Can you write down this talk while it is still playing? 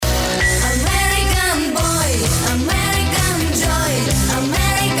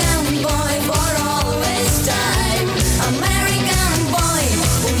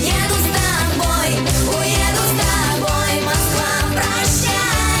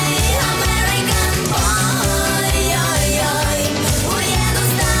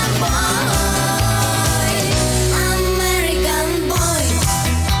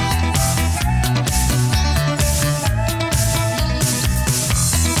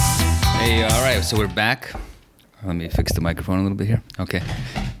Okay, all right, so we're back. Let me fix the microphone a little bit here. Okay.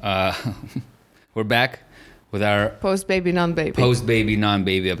 We're back with our Post-baby, non-baby. post-baby,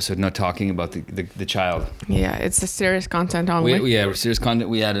 non-baby episode, not talking about the child. Yeah, it's a serious content only. We're serious content.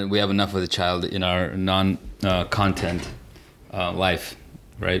 We have enough of the child in our non-content life,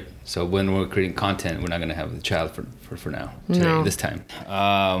 right? So when we're creating content, we're not going to have the child for now, today, No. this time.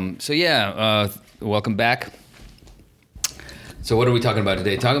 Welcome back. So what are we talking about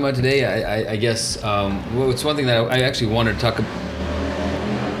today? I guess, it's one thing that I actually wanted to talk about.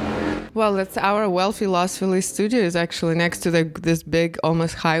 Well, it's our wealthy Los Feliz studio is actually next to this big,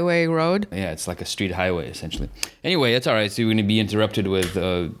 almost highway road. Yeah, it's like a street highway, essentially. Anyway, it's all right. So we're going to be interrupted with,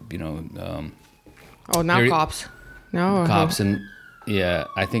 Cops. No. cops and, yeah,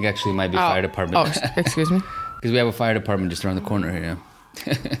 I think actually it might be fire department. Oh, excuse me. Because we have a fire department just around the corner here.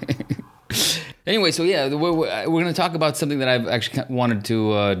 Anyway, so yeah, we're going to talk about something that I've actually wanted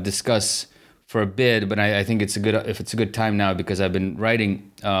to discuss for a bit, but I think it's a good time now because I've been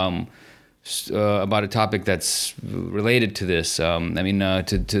writing about a topic that's related to this.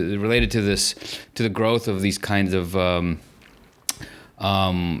 Related to this, to the growth of these kinds of.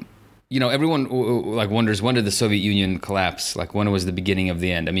 Everyone like wonders, when did the Soviet Union collapse? Like, when was the beginning of the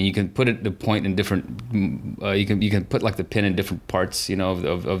end? I mean, you can put the point in different. You can put like the pin in different parts, of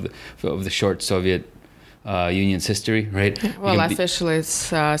the short Soviet Union's history, right? Well, officially it's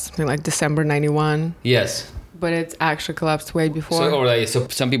something like December '91. Yes. But it actually collapsed way before. So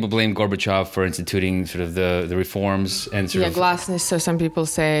some people blame Gorbachev for instituting sort of the reforms and sort of... Glasnost. So some people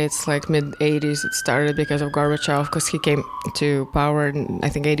say it's like mid-'80s it started because of Gorbachev, because he came to power in, I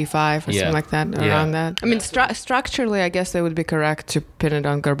think, 85 or something like that, around that. I mean, structurally, I guess they would be correct to pin it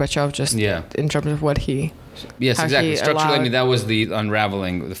on Gorbachev just in terms of what he... Yes, exactly. Structurally, I mean, that was the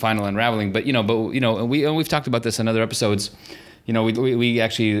unraveling, the final unraveling. But, we've talked about this in other episodes. We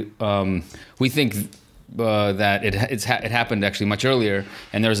actually, we think... that it happened actually much earlier,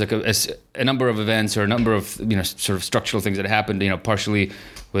 and there's like a number of events or a number of sort of structural things that happened, partially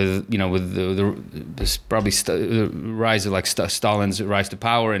with the rise of like Stalin's rise to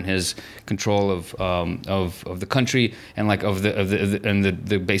power and his control of the country, and like of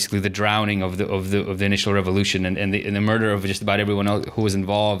the basically the drowning of the initial revolution and the murder of just about everyone else who was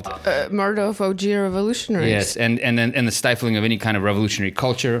involved. Murder of OG revolutionaries. Yes, and the stifling of any kind of revolutionary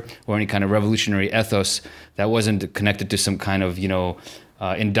culture or any kind of revolutionary ethos that wasn't connected to some kind of giant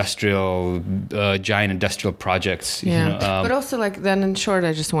industrial projects. But also, like, then in short,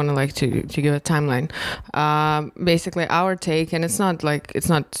 I just want to give a timeline. Basically, our take, and it's not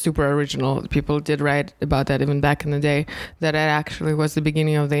super original. People did write about that even back in the day, that it actually was the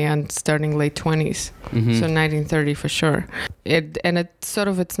beginning of the end, starting late 20s, so 1930 for sure.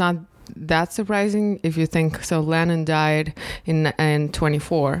 It's not that surprising if you think so. Lenin died in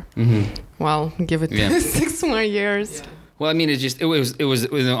 24. Well, give it 6 more years. Yeah. Well, I mean, it was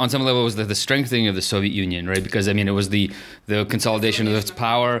on some level it was the strengthening of the Soviet Union, right? Because I mean, it was the consolidation of its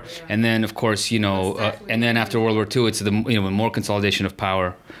power, and then of course, and then after World War II, it's the more consolidation of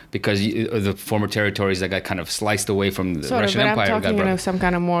power because the former territories that got kind of sliced away from the Russian Empire. I'm talking in some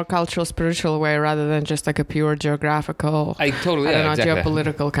kind of more cultural, spiritual way rather than just like a pure geographical,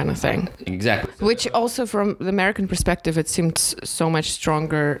 geopolitical kind of thing. Exactly. Which also, from the American perspective, it seemed so much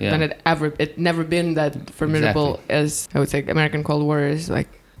stronger than it never been that formidable as I would say American Cold War is like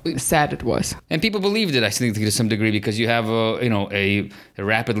sad it was. And people believed it, I think, to some degree, because you have a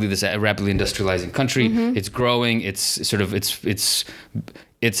rapidly industrializing country. Mm-hmm. It's growing. It's sort of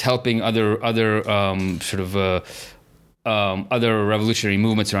it's helping other other revolutionary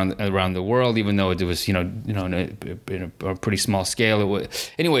movements around the world, even though it was in a pretty small scale.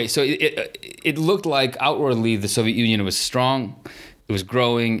 Anyway, so it looked like outwardly the Soviet Union was strong. It was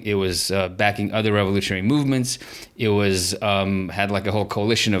growing. It was backing other revolutionary movements. It was had like a whole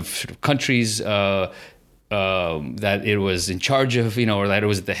coalition of sort of countries that it was in charge of, or that it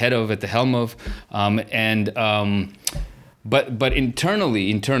was at the helm of, But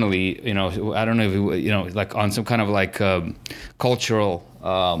internally, I don't know if like on some kind of like cultural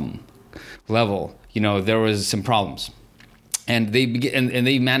level, there was some problems, and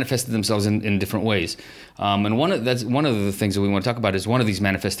they manifested themselves in different ways. And one of the things that we want to talk about is one of these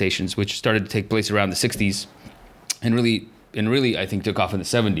manifestations, which started to take place around the 60s, and really I think took off in the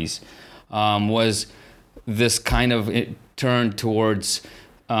 70s, was this kind of turn towards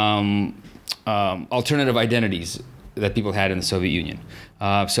alternative identities that people had in the Soviet Union.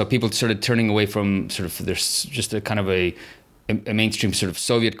 So people started turning away from sort of there's just a kind of a mainstream sort of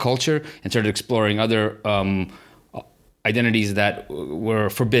Soviet culture and started exploring other identities that were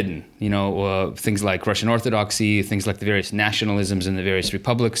forbidden, things like Russian Orthodoxy, things like the various nationalisms in the various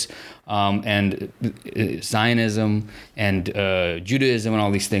republics, and Zionism and Judaism and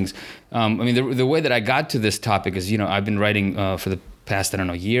all these things. The way that I got to this topic is, I've been writing for the past,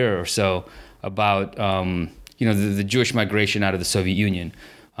 year or so about, the Jewish migration out of the Soviet Union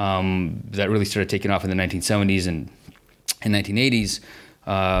that really started taking off in the 1970s and 1980s.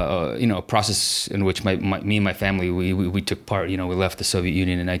 A process in which me and my family, we took part. We left the Soviet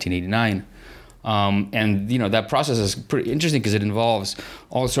Union in 1989. And that process is pretty interesting because it involves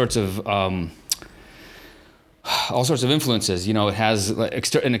all sorts of influences. It has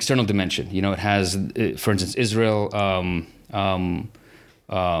an external dimension. It has, for instance, Israel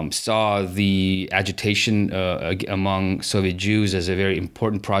saw the agitation among Soviet Jews as a very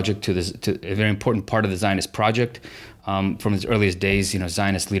important project to a very important part of the Zionist project. From its earliest days,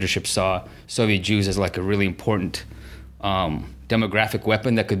 Zionist leadership saw Soviet Jews as like a really important demographic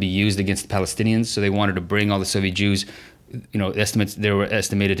weapon that could be used against Palestinians. So they wanted to bring all the Soviet Jews. There were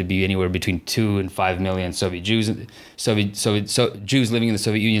estimated to be anywhere between 2 and 5 million Soviet Jews, Jews living in the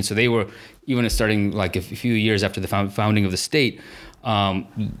Soviet Union. So they were, even starting like a few years after the founding of the state, the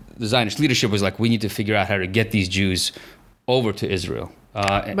Zionist leadership was like, we need to figure out how to get these Jews over to Israel.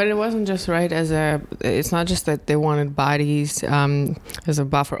 But it wasn't just it's not just that they wanted bodies as a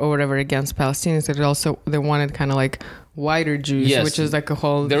buffer or whatever against Palestinians, that they wanted kind of like whiter Jews, yes, which is like a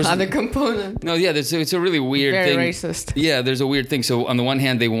whole other component. No, yeah, it's a really weird thing. Very racist. Yeah, there's a weird thing. So on the one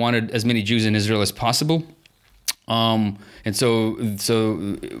hand, they wanted as many Jews in Israel as possible. And so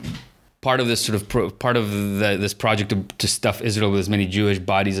part of this this project to stuff Israel with as many Jewish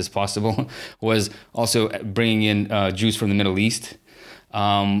bodies as possible was also bringing in Jews from the Middle East.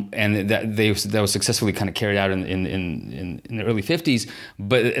 And that was successfully kind of carried out in the early 50s.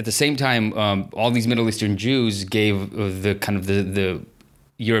 But at the same time, all these Middle Eastern Jews gave the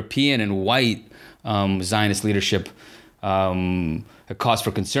European and white Zionist leadership a cause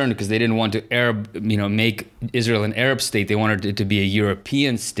for concern, because they didn't want to make Israel an Arab state. They wanted it to be a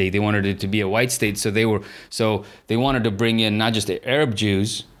European state. They wanted it to be a white state. So they wanted to bring in not just the Arab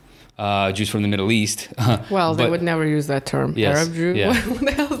Jews. Jews from the Middle East. They would never use that term. Yes, Arab Jew? Yeah. What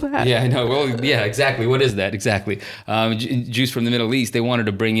the hell is that? Yeah, I know. Well, yeah, exactly. What is that? Exactly. Jews from the Middle East, they wanted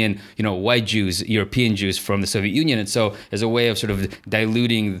to bring in, white Jews, European Jews from the Soviet Union. And so as a way of sort of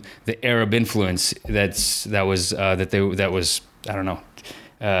diluting the Arab influence had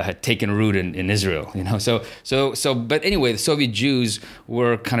taken root in Israel, but anyway, the Soviet Jews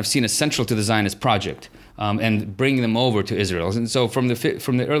were kind of seen as central to the Zionist project. And bring them over to Israel. And so from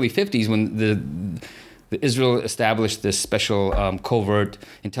the early 50s, when the Israel established this special covert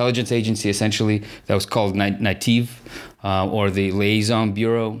intelligence agency, essentially, that was called Nativ, or the Liaison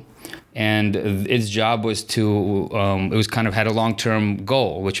Bureau. And its job was had a long-term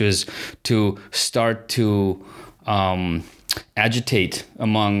goal, which was to start to agitate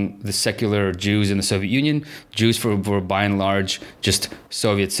among the secular Jews in the Soviet Union. Jews were by and large just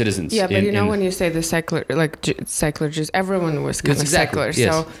Soviet citizens. Yeah, but when you say the secular, secular Jews, everyone was kind of secular.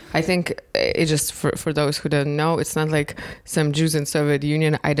 Yes. So I think it just, for those who don't know, it's not like some Jews in Soviet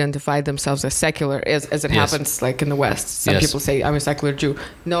Union identified themselves as secular, as it happens like in the West. Some people say, I'm a secular Jew.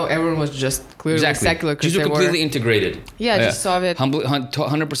 No, everyone was just clearly secular. Jews were completely integrated. Yeah, just Soviet.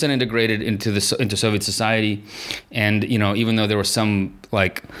 100% integrated into Soviet society. And, even though there was some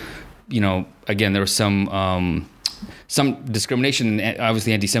there was some discrimination.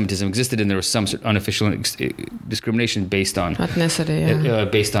 Obviously, anti-Semitism existed, and there was some sort of unofficial discrimination based on ethnicity,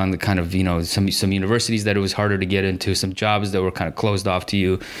 based on the kind of some universities that it was harder to get into, some jobs that were kind of closed off to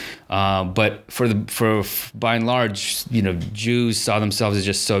you. But for by and large, Jews saw themselves as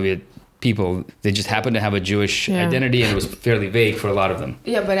just Soviet people. They just happened to have a Jewish identity, and it was fairly vague for a lot of them.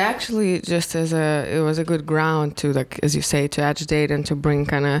 Yeah, but actually, just it was a good ground to, like, as you say, to agitate and to bring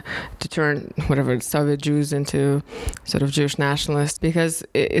to turn whatever Soviet Jews into sort of Jewish nationalists, because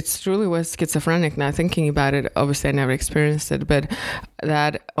it truly was schizophrenic. Now thinking about it, obviously I never experienced it, but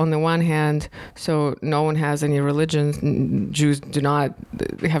that on the one hand, so no one has any religion. Jews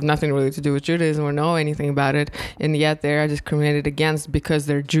have nothing really to do with Judaism or know anything about it, and yet they are discriminated against because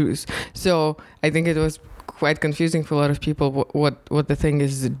they're Jews. So I think it was quite confusing for a lot of people what the thing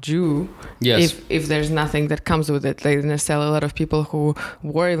is, a Jew. Yes. If there's nothing that comes with it, like necessarily a lot of people who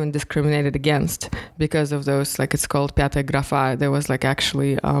were even discriminated against because of those, like it's called Pятая графа. There was like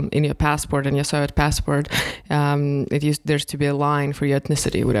actually in your passport, in your Soviet passport, there's to be a line for your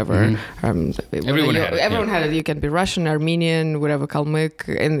ethnicity, whatever. Everyone had it. You can be Russian, Armenian, whatever, Kalmyk,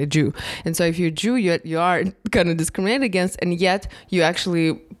 and a Jew. And so if you're Jew, you are kind of discriminated against, and yet you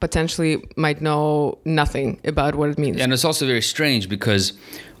actually potentially might know nothing about what it means. And it's also very strange because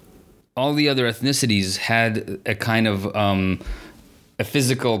all the other ethnicities had a kind of a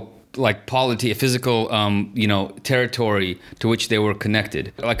physical like polity, a physical territory to which they were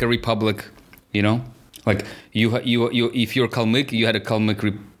connected, like a republic, like you if you're Kalmyk, you had a Kalmyk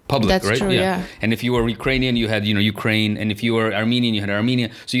republic. That's right? True, yeah. And if you were Ukrainian, you had Ukraine, and if you were Armenian, you had Armenia.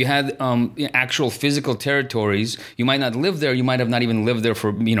 So you had actual physical territories. You might not live there. You might have not even lived there for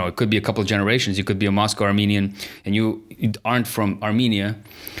it could be a couple of generations. You could be a Moscow Armenian, and you aren't from Armenia,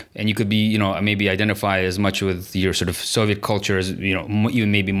 and you could be maybe identify as much with your sort of Soviet culture as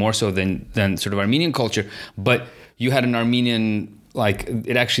even maybe more so than sort of Armenian culture. But you had an Armenian. Like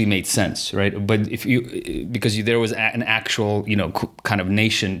it actually made sense, right? But because there was an actual, kind of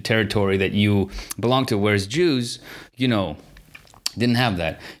nation territory that you belonged to, whereas Jews, didn't have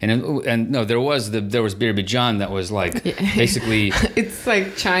that. And no, there was Birbidjan that was like basically it's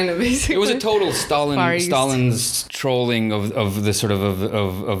like China basically. It was a total Stalin's trolling of the sort of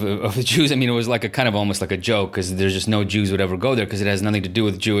the Jews. I mean, it was like a kind of almost like a joke because there's just no Jews would ever go there because it has nothing to do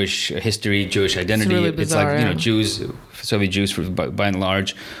with Jewish history, Jewish identity. It's really bizarre, like Jews, Soviet Jews by and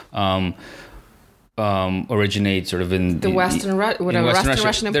large. Originate sort of in the Western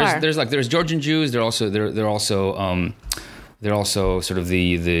Russian Empire. There's Georgian Jews. They're also sort of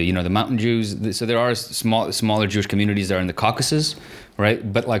the mountain Jews. So there are smaller Jewish communities that are in the Caucasus, right?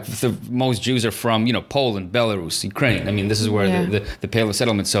 But like most Jews are from Poland, Belarus, Ukraine. I mean, this is where the Pale of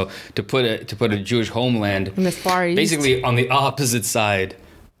Settlement. So to put a Jewish homeland in the Far East, basically on the opposite side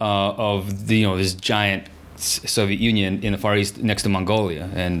of this giant Soviet Union in the Far East next to Mongolia,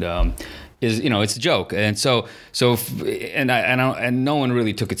 and it's a joke, and and no one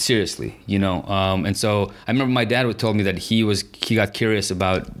really took it seriously, and so I remember my dad told me that he got curious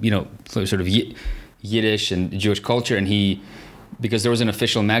about sort of Yiddish and Jewish culture, and because there was an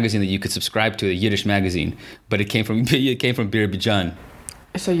official magazine that you could subscribe to, a Yiddish magazine, but it came from Birbidjan.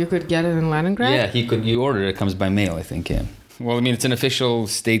 So you could get it in Leningrad? Yeah, you order it. It comes by mail, I think. Yeah. Well, I mean, it's an official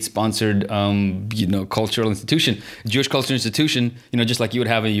state-sponsored, cultural institution, Jewish cultural institution. Just like you would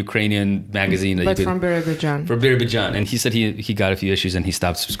have a Ukrainian magazine. But from Birbidjan. For Birbidjan, and he said he got a few issues and he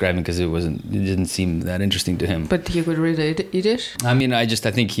stopped subscribing because it didn't seem that interesting to him. But he could read Yiddish. I mean, I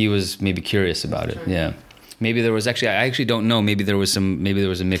think he was maybe curious about it. Yeah, maybe there was I actually don't know. Maybe there was a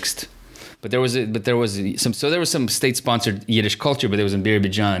mixed. But there was some state-sponsored Yiddish culture, but it was in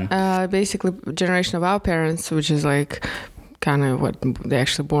Birbidjan. Basically, generation of our parents, which is like kind of what they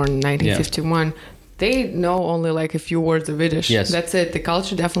actually born in 1951. Yeah. They know only like a few words of Yiddish. Yes. That's it. The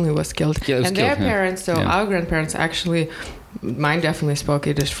culture definitely was killed. Yeah, their parents, our grandparents actually, mine definitely spoke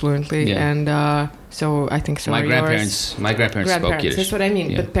Yiddish fluently, and so I think so. My grandparents spoke Yiddish. That's what I mean.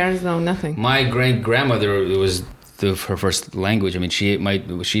 Yeah. But parents know nothing. My grandmother, it was her first language. I mean, she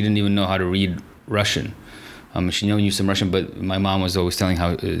didn't even know how to read Russian. She knew some Russian, but my mom was always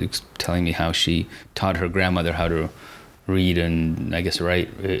telling me how she taught her grandmother how to read and I guess write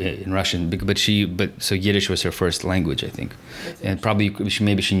in Russian. So Yiddish was her first language, I think, and probably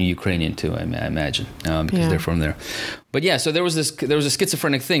maybe she knew Ukrainian too. I imagine because they're from there. But yeah, so there was a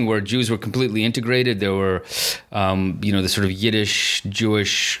schizophrenic thing where Jews were completely integrated. There were, the sort of Yiddish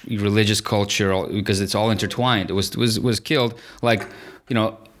Jewish religious culture because it's all intertwined. It was killed like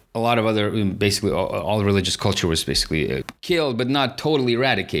a lot of other, basically all religious culture was basically killed, but not totally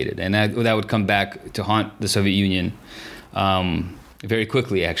eradicated. And that would come back to haunt the Soviet Union very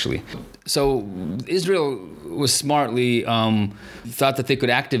quickly, actually. So Israel was smartly thought that they could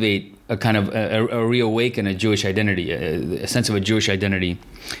activate a kind of a reawaken a Jewish identity, a sense of a Jewish identity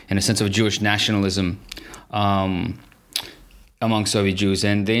and a sense of Jewish nationalism among Soviet Jews.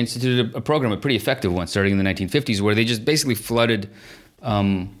 And they instituted a program, a pretty effective one, starting in the 1950s, where they just basically flooded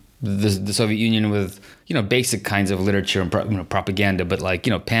the Soviet Union with basic kinds of literature and propaganda, but like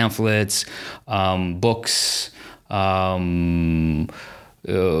pamphlets, books.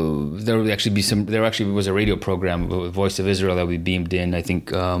 There actually was a radio program, Voice of Israel, that we beamed in, I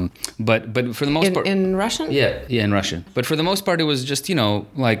think. But for the most part, in Russian. Yeah, in Russian. But for the most part, it was just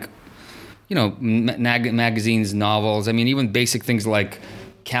magazines, novels. I mean, even basic things like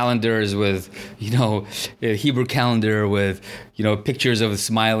calendars with, a Hebrew calendar with, pictures of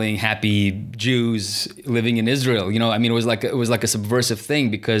smiling, happy Jews living in Israel. I mean, it was like a subversive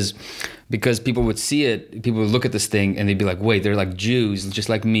thing because people would see it, people would look at this thing and they'd be like, wait, they're like Jews, just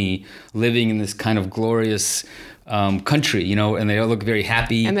like me, living in this kind of glorious country, and they all look very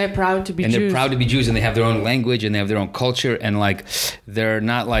happy. And they're proud to be Jews. And they're proud to be Jews, and they have their own language and they have their own culture, and they're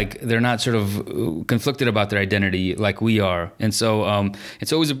not sort of conflicted about their identity like we are. And so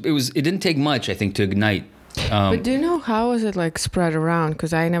it didn't take much, I think, to ignite. But do you know how was it spread around?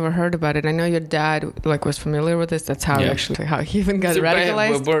 Because I never heard about it. I know your dad was familiar with this. That's how how he even got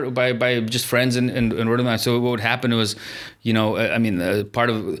radicalized. By just friends and word of mouth. So what would happen was,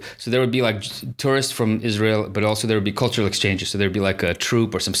 so there would be tourists from Israel, but also there would be cultural exchanges. So there'd be a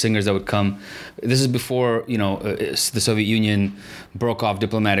troupe or some singers that would come. This is before the Soviet Union broke off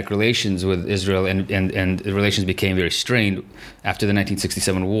diplomatic relations with Israel, and the relations became very strained after the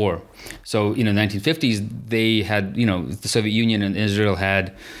 1967 war. So in the 1950s, they had, the Soviet Union and Israel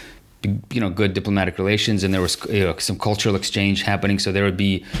had, good diplomatic relations, and there was some cultural exchange happening. So there would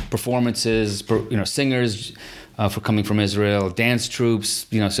be performances, singers for coming from Israel, dance troops,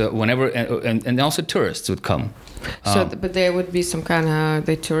 so whenever, and also tourists would come. But there would be some kind of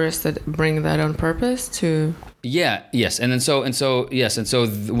the tourists that bring that on purpose to. Yeah. Yes. And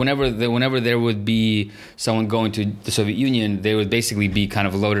whenever there would be someone going to the Soviet Union, they would basically be kind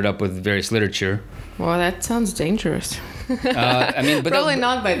of loaded up with various literature. Well, that sounds dangerous. But probably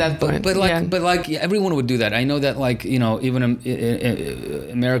not by that point. But everyone would do that. I know that even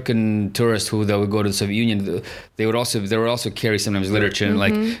American tourists who would go to the Soviet Union, they would also carry sometimes literature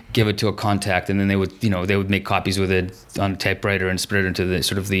and give it to a contact, and then they would make copies with it on a typewriter and spread it into the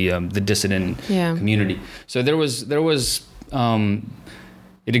sort of the dissident community. So there was.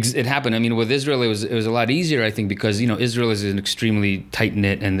 It happened. I mean, with Israel, it was a lot easier, I think, because Israel is an extremely tight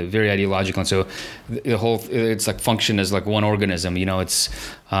knit and very ideological, and so it's functioned as one organism. It's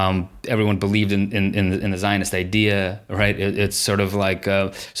everyone believed in the Zionist idea, right? It's sort of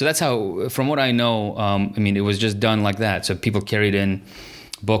so that's how, from what I know, it was just done like that. So people carried in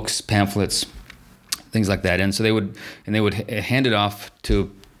books, pamphlets, things like that, and so they would hand it off to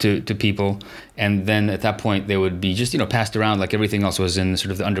people, and then at that point they would be just passed around like everything else was in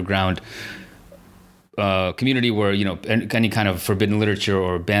sort of the underground community where any kind of forbidden literature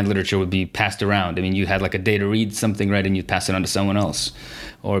or banned literature would be passed around. I mean, you had a day to read something, right, and you'd pass it on to someone else,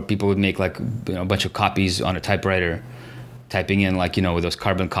 or people would make a bunch of copies on a typewriter, typing in with those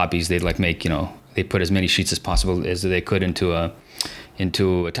carbon copies. They'd make they put as many sheets as possible as they could into a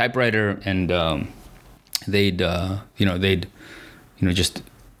typewriter, and they'd just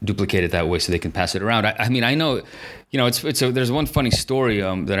duplicate it that way so they can pass it around. I know, there's one funny story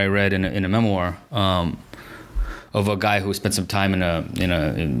that I read in a memoir of a guy who spent some time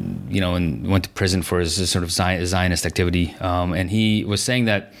and went to prison for his sort of Zionist activity, and he was saying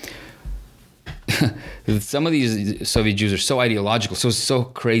that some of these Soviet Jews are so ideological, so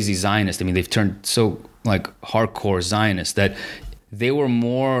crazy Zionist. I mean, they've turned so hardcore Zionist that they were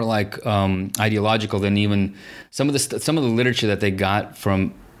more ideological than even some of the literature that they got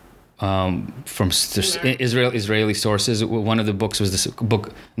from Israeli sources. One of the books was this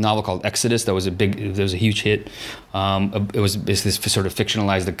novel called Exodus. There was a huge hit. It's this sort of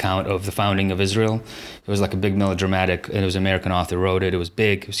fictionalized account of the founding of Israel. It was a big melodramatic, and it was an American author wrote it. It was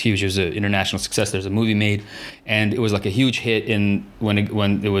big. It was huge. It was an international success. There's a movie made, and it was a huge hit when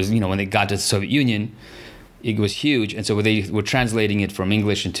they got to the Soviet Union. It was huge, and so they were translating it from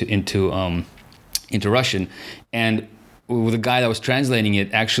English into Russian, and the guy that was translating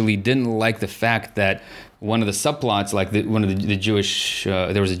it actually didn't like the fact that one of the subplots, one of the Jewish,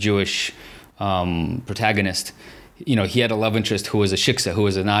 there was a Jewish protagonist, he had a love interest who was a shiksa, who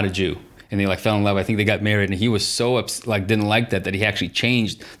was not a Jew, and they fell in love. I think they got married, and he was so didn't like that he actually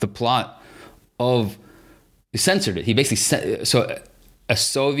changed the plot he censored it. He basically a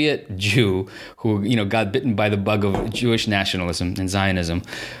Soviet Jew who got bitten by the bug of Jewish nationalism and Zionism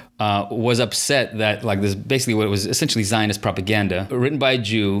was upset that this basically what it was essentially Zionist propaganda written by a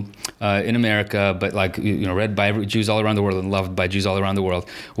Jew in America, but read by Jews all around the world and loved by Jews all around the world,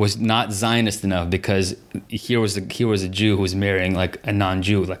 was not Zionist enough because here was a Jew who was marrying a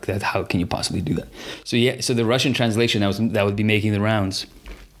non-Jew. That, how can you possibly do that? So the Russian translation that would be making the rounds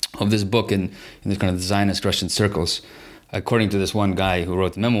of this book in the kind of Zionist Russian circles, according to this one guy who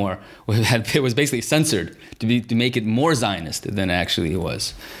wrote the memoir, it was basically censored to make it more Zionist than actually it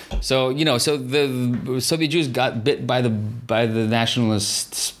was. So the Soviet Jews got bit by the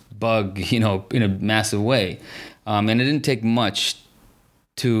nationalist bug, in a massive way, and it didn't take much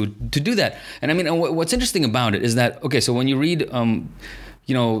to do that. And what's interesting about it is that so when you read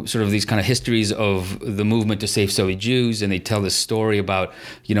sort of these kind of histories of the movement to save Soviet Jews, and they tell this story about,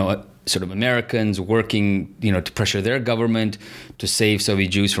 sort of Americans working, to pressure their government to save Soviet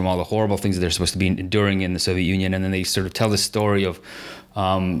Jews from all the horrible things that they're supposed to be enduring in the Soviet Union. And then they sort of tell the story of,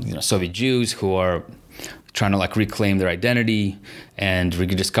 Soviet Jews who are trying to like reclaim their identity and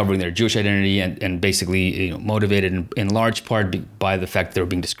rediscovering their Jewish identity, and basically motivated in large part by the fact that they're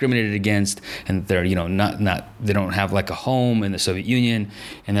being discriminated against, and they're not they don't have like a home in the Soviet Union,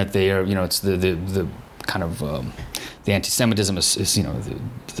 and that they are it's the kind of the anti-Semitism is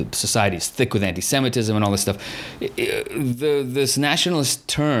the society is thick with anti-Semitism and all this stuff. This nationalist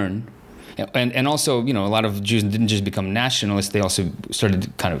turn. And also, a lot of Jews didn't just become nationalists; they also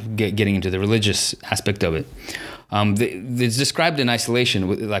started kind of getting into the religious aspect of it. It's described in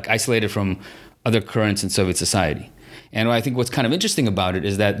isolation, like isolated from other currents in Soviet society. And I think what's kind of interesting about it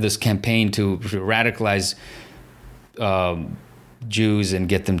is that this campaign to radicalize Jews and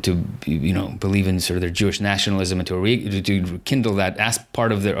get them to, believe in sort of their Jewish nationalism and to rekindle that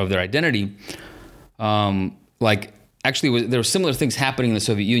part of their identity, actually, there were similar things happening in the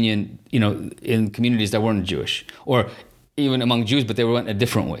Soviet Union, in communities that weren't Jewish, or even among Jews, but they went a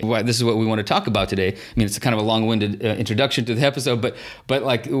different way. This is what we want to talk about today. I mean, it's kind of a long-winded introduction to the episode, but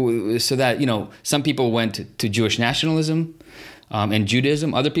like, so that, some people went to Jewish nationalism and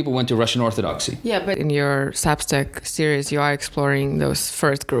Judaism. Other people went to Russian Orthodoxy. Yeah, but in your Substack series, you are exploring those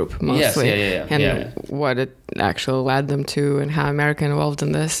first group mostly. Yes, and what it actually led them to, and how America involved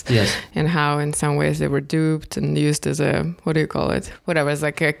in this. Yes. And how in some ways they were duped and used as a, what do you call it? Whatever, as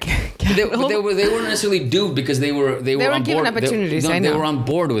like a they weren't necessarily duped because they were on board. Given opportunities. They were on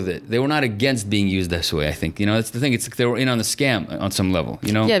board with it. They were not against being used this way, I think. That's the thing. It's like they were in on the scam on some level,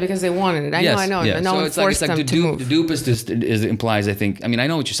 Yeah, because they wanted it. I know. Yeah. No so one forced them to move. The dupe implies, I think, I mean, I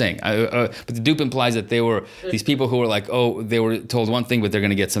know what you're saying, but the dupe implies that they were these people who were like, they were told one thing, but they're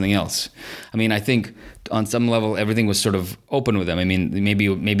going to get something else. I mean, I think on some level, everything was sort of open with them. I mean, maybe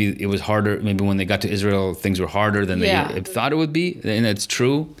it was harder. Maybe when they got to Israel, things were harder than they thought it would be, and it's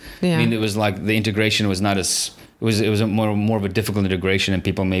true. Yeah. I mean, it was like the integration was not as. It was a more of a difficult integration, and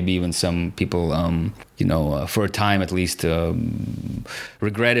some people, for a time at least,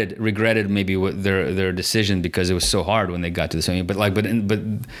 regretted maybe their decision because it was so hard when they got to the Soviet.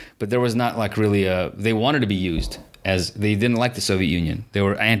 But there was not like really they wanted to be used, as they didn't like the Soviet Union. They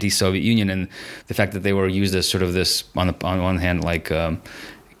were anti-Soviet Union, and the fact that they were used as sort of this on one hand like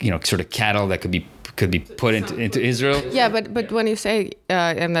sort of cattle that could be put into Israel. Yeah, but when you say,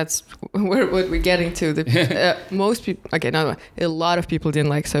 and that's what we're getting to, most people, a lot of people didn't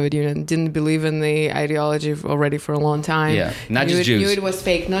like Soviet Union, didn't believe in the ideology already for a long time. Yeah, not just Jews. Knew it was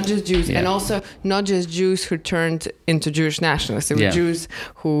fake, not just Jews, and also not just Jews who turned into Jewish nationalists. There were Jews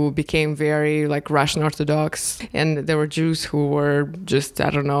who became very like Russian Orthodox, and there were Jews who were just,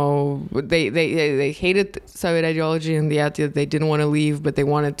 I don't know, they hated Soviet ideology, and yet they didn't want to leave, but they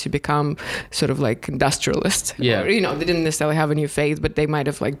wanted to become sort of like industrialists. Yeah. Or, they didn't necessarily have a new faith, but they might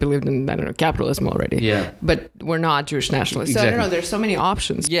have like believed in, I don't know, capitalism already. Yeah. But we're not Jewish nationalists. Exactly. So I don't know, there's so many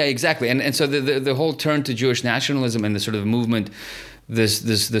options. Yeah, exactly. And so the whole turn to Jewish nationalism and the sort of movement,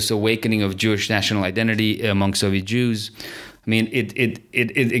 this awakening of Jewish national identity among Soviet Jews, I mean, it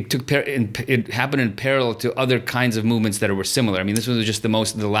happened in parallel to other kinds of movements that were similar. I mean, this was just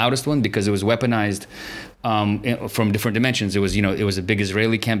the loudest one because it was weaponized from different dimensions. It was a big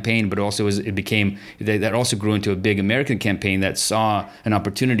Israeli campaign, but also that also grew into a big American campaign that saw an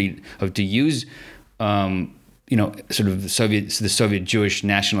opportunity to use sort of the Soviet Jewish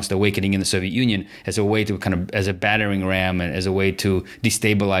nationalist awakening in the Soviet Union as a way to as a battering ram and as a way to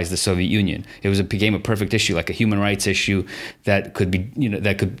destabilize the Soviet Union. It became a perfect issue, like a human rights issue that could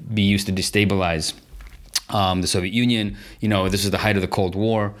be used to destabilize the Soviet Union. This is the height of the Cold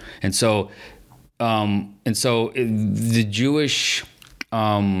War, and so the Jewish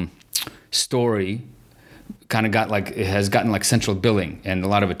story kind of has gotten like central billing and a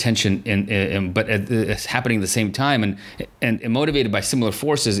lot of attention, but it's happening at the same time and motivated by similar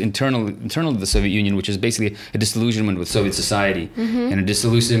forces internal to the Soviet Union, which is basically a disillusionment with Soviet society and a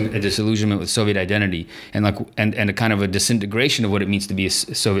disillusionment with Soviet identity and a kind of a disintegration of what it means to be a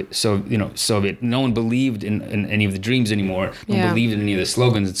Soviet. No one believed in any of the dreams anymore. No one believed in any of the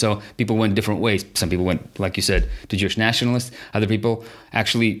slogans, and so people went different ways. Some people went, like you said, to Jewish nationalists. Other people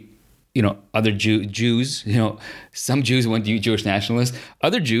actually. Other Jews, some Jews went to Jewish nationalists.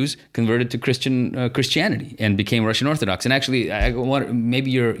 Other Jews converted to Christianity and became Russian Orthodox. And actually,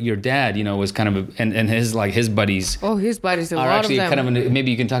 maybe your dad, was kind of and his buddies. Oh, his buddies, a lot actually of them.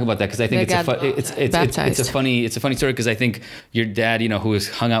 Maybe you can talk about that because I think it's a funny story because I think your dad, who has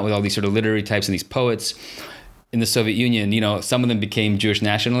hung out with all these sort of literary types and these poets. in the Soviet Union, some of them became Jewish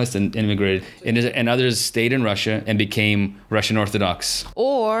nationalists and immigrated, and others stayed in Russia and became Russian Orthodox.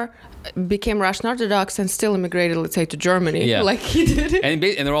 Or became Russian Orthodox and still immigrated, let's say, to Germany, like he did. And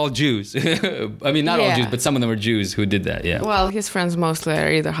they're all Jews. I mean, not all Jews, but some of them are Jews who did that. Yeah. Well, his friends mostly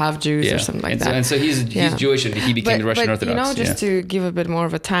are either half Jews or something like that. And so he's Jewish, and he became the Russian Orthodox. Just to give a bit more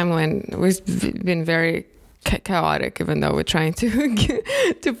of a timeline, we've been very chaotic, even though we're trying to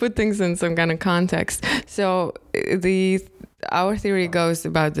to put things in some kind of context. So our theory goes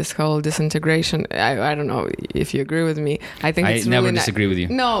about this whole disintegration. I don't know if you agree with me. I think it's never disagree with you.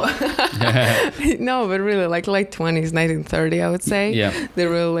 No, no, but really like late 20s, 1930, I would say. Yeah. The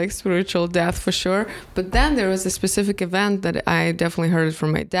real like spiritual death for sure. But then there was a specific event that I definitely heard it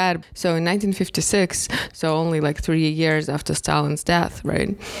from my dad. So in 1956, so only like 3 years after Stalin's death,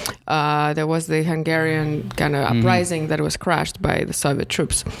 right? There was the Hungarian kind of uprising that was crushed by the Soviet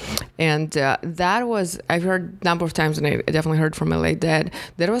troops. And that was, I've heard a number of times, and I definitely heard from my late dad,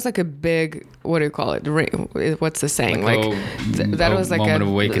 that was like a big, what do you call it? What's the saying? That was like moment of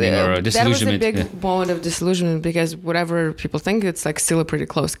awakening or a disillusionment. That was a big moment of disillusionment, because whatever people think, it's like still a pretty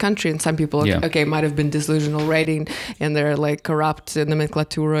close country, and some people might have been disillusioned already, and they're like corrupt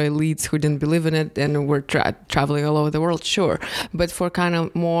nomenclatura elites who didn't believe in it and were traveling all over the world, sure. But for kind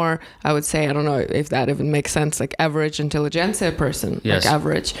of more, I would say, I don't know if that even makes sense, like average intelligentsia person, like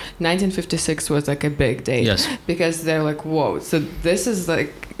average, 1956 was like a big day, because they're like, whoa, so this is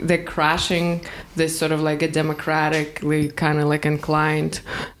like they're crashing this sort of like a democratically kind of like inclined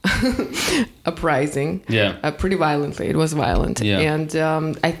uprising, pretty violently. It was violent, and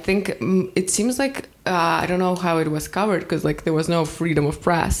I think it seems like I don't know how it was covered, because like there was no freedom of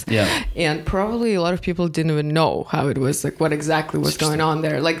press, and probably a lot of people didn't even know how it was, like what exactly was going on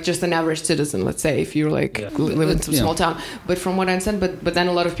there, like just an average citizen, let's say, if you like live in some small town. But from what I understand, but then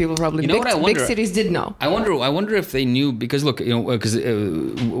a lot of people probably big cities did know. I wonder if they knew, because look, because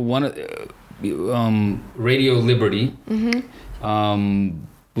one Radio Liberty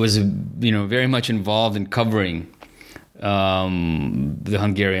was very much involved in covering the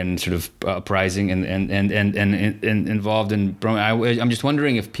Hungarian sort of uprising and involved in. I'm just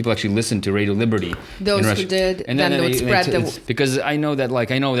wondering if people actually listened to Radio Liberty. Those who did, and then they would spread the. Because I know that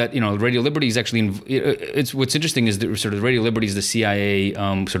Radio Liberty is actually. It's what's interesting is that sort of Radio Liberty is the CIA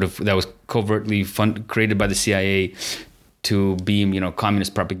sort of that was covertly created by the CIA to beam,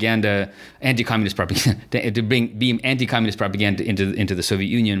 communist propaganda, anti-communist propaganda, to beam anti-communist propaganda into the Soviet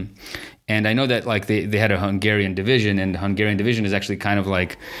Union. And I know that like they had a Hungarian division, and the Hungarian division is actually kind of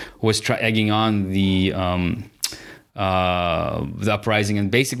like was egging on the uprising,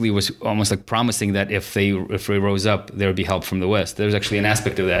 and basically was almost like promising that if they rose up, there would be help from the West. There's actually an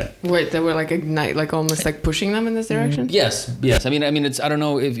aspect of that. Wait, they were like like almost like pushing them in this direction? Yes. I mean, it's, I don't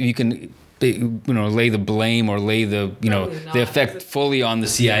know if you can, lay the blame or lay the the effect fully on the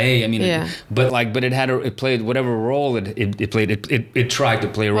CIA. I mean, but it played whatever role it played. It tried to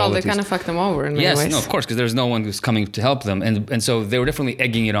play a role. Well, they kind of fucked them over in many ways. Yes, no, of course, because there's no one who's coming to help them, and so they were definitely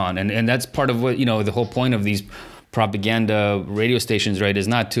egging it on, and that's part of what the whole point of these propaganda radio stations, right, is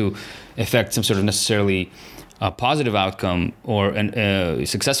not to affect some sort of necessarily a positive outcome or a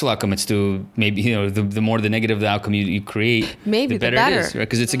successful outcome. It's to maybe the more the negative the outcome you create, maybe the better it is, right?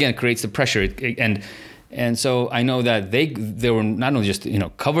 Because it's again creates the pressure, and so I know that they were not only just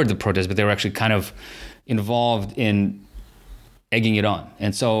covered the protest, but they were actually kind of involved in egging it on.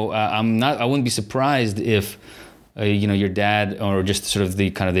 And so I wouldn't be surprised if your dad or just sort of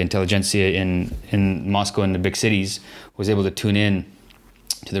the kind of the intelligentsia in Moscow and the big cities was able to tune in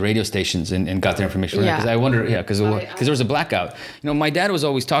to the radio stations and got their information right. Because I wonder, because there was a blackout. My dad was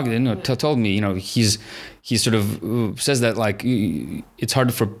always talking, told me, he sort of says that like it's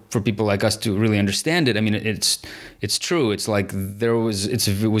hard for people like us to really understand it. I mean, it's true. It's like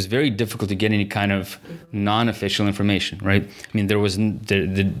it was very difficult to get any kind of non-official information, right? I mean, there was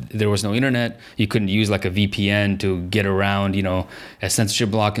no internet. You couldn't use like a VPN to get around, a censorship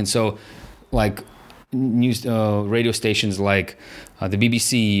block, and so like news radio stations like the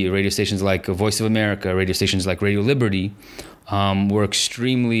BBC, radio stations like Voice of America, radio stations like Radio Liberty were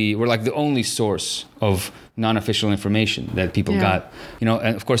like the only source of non-official information that people got. And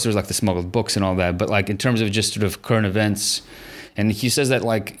of course there's like the smuggled books and all that, but like in terms of just sort of current events. And he says that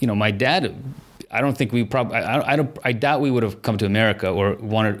like, my dad, I don't think I doubt we would have come to America or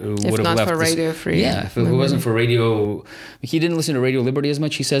would have left. If not for Radio Free. Yeah, if it wasn't for Radio, he didn't listen to Radio Liberty as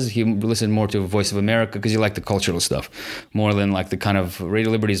much. He says he listened more to Voice of America because he liked the cultural stuff more than like the kind of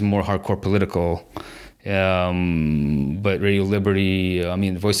Radio Liberty is more hardcore political, but Radio Liberty,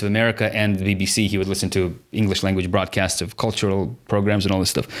 Voice of America and the BBC, he would listen to English language broadcasts of cultural programs and all this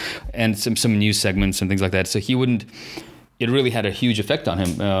stuff, and some news segments and things like that. So it really had a huge effect on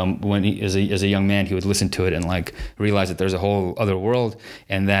him when he, as a young man, he would listen to it and like realize that there's a whole other world,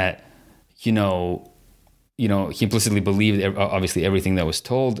 and that, he implicitly believed obviously everything that was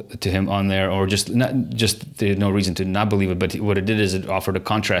told to him on there, or just there's no reason to not believe it. But what it did is it offered a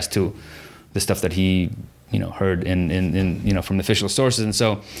contrast to the stuff that he, heard in from the official sources. And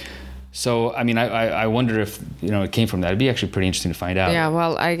so I wonder if, it came from that. It'd be actually pretty interesting to find out. Yeah,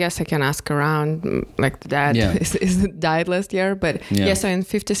 well, I guess I can ask around, like the dad is died last year, but so in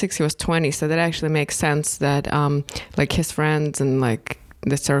 56 he was 20, so that actually makes sense that like his friends and like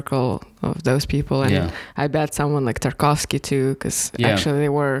the circle of those people, and I bet someone like Tarkovsky too, because actually they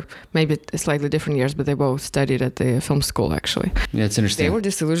were maybe slightly different years, but they both studied at the film school actually. Yeah, it's interesting. They were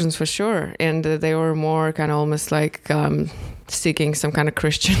disillusioned for sure, and they were more kind of almost like seeking some kind of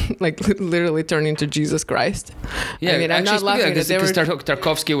Christian, like literally turning to Jesus Christ. Yeah, I'm not laughing because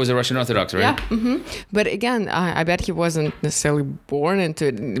Tarkovsky was a Russian Orthodox, right? Yeah, but again, I bet he wasn't necessarily born into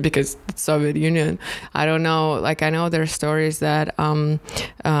it because the Soviet Union. I don't know. Like I know there are stories that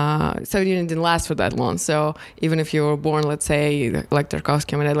Soviet Union didn't last for that long. So even if you were born, let's say, like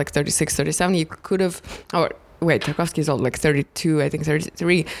Tarkovsky, at like 36, 37, you could have, wait, Tarkovsky is old, like 32, I think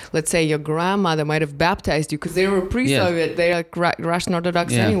 33. Let's say your grandmother might have baptized you because they were pre-Soviet. They're like Russian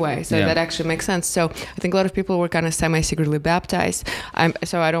Orthodox anyway. So that actually makes sense. So I think a lot of people were kind of semi-secretly baptized.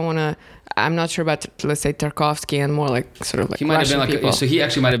 I'm not sure about, let's say, Tarkovsky and more like sort of like he might Russian have been people. So he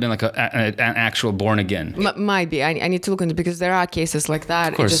actually might have been like an actual born again. Might be. I need to look into, because there are cases like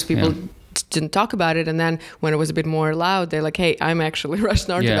that. Of course, just people didn't talk about it, and then when it was a bit more loud, they're like, "Hey, I'm actually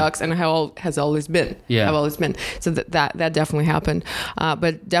Russian Orthodox, and has always been. I've always been." So that definitely happened,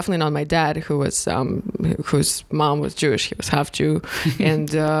 but definitely not my dad, who was whose mom was Jewish. He was half Jew, and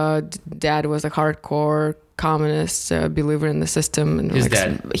dad was a hardcore communist believer in the system. And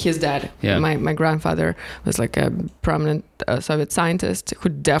his dad. Yeah. My grandfather was like a prominent Soviet scientist who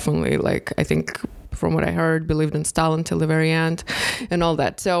definitely, like, I think, from what I heard, believed in Stalin till the very end and all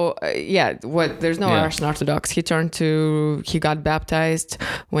that. So there's no Russian Orthodox. He got baptized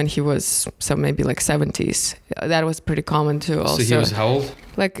when he was maybe like 70s. That was pretty common too. Also, so he was how old?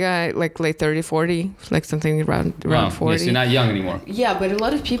 Like late 30, 40, like something around 40. Yes, you're not young anymore. Yeah, but a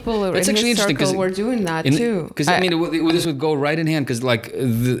lot of people in his circle were doing that too. Because this would go right in hand, because like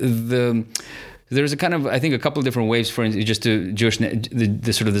there's a kind of, I think, a couple of different waves for just the Jewish,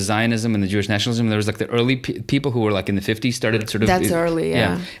 the sort of the Zionism and the Jewish nationalism. There was like the early people who were like in the 50s started sort of. That's early,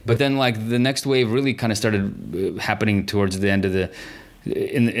 yeah. But then like the next wave really kind of started happening towards the end of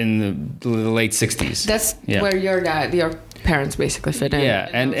in the late 60s. That's where your parents basically fit in. Yeah,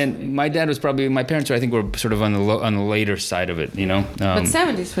 and my dad was probably, my parents I think were sort of on the later side of it, But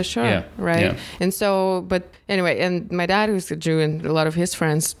 70s for sure, right? Yeah. And so, but anyway, and my dad, who's a Jew, and a lot of his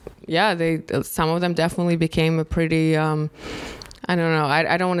friends, some of them definitely became a pretty, I don't know.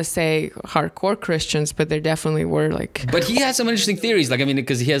 I don't want to say hardcore Christians, but there definitely were like. But he has some interesting theories,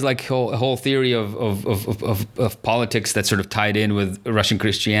 because he has like a whole theory of politics that's sort of tied in with Russian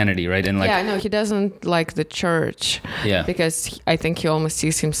Christianity, right? And like he doesn't like the church. Yeah. Because I think he almost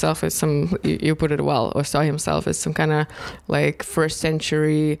sees himself as you put it well, or saw himself as some kind of like first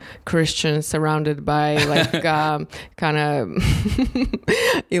century Christian surrounded by like kind of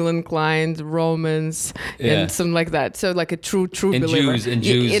ill-inclined Romans and something like that. So like a true and believer. Jews and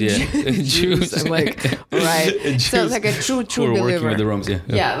Jews. I'm like, right. So it's like a true believer. Working with the Romans,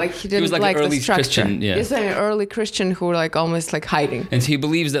 like he didn't was like an early the structure. Christian, He's like an early Christian who were like almost like hiding. And he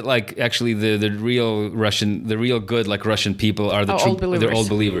believes that like actually the real good like Russian people are the old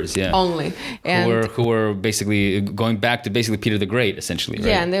believers, only, and who were basically going back to basically Peter the Great, essentially. Right?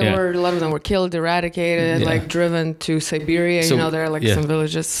 Yeah, and a lot of them were killed, eradicated, like driven to Siberia. So, there are like some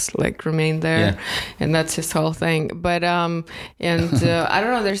villages like remained there, and that's his whole thing. But I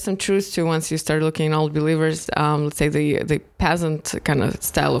don't know, there's some truth to, once you start looking at old believers, let's say the peasant kind of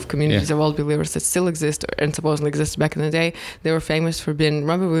style of communities of old believers that still exist and supposedly existed back in the day. They were famous for being,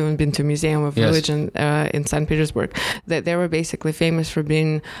 remember we even been to Museum of Religion in St. Petersburg, that they were basically famous for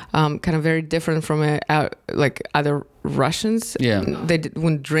being kind of very different from like other Russians. They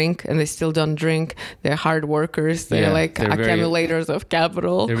wouldn't drink, and they still don't drink. They're hard workers. They're accumulators of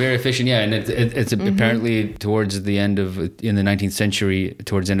capital. They're very efficient, and it's apparently towards the end of the 19th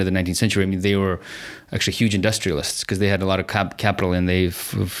century, they were actually huge industrialists, because they had a lot of capital, and they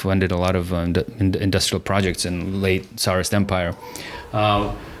funded a lot of industrial projects in late Tsarist Empire.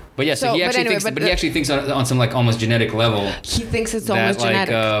 But But yeah, so he actually thinks, but he actually thinks on some like almost genetic level. He thinks it's almost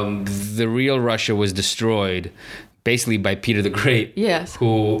genetic. The real Russia was destroyed basically by Peter the Great, yes,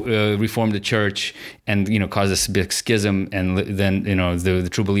 who reformed the church and caused this big schism, and then the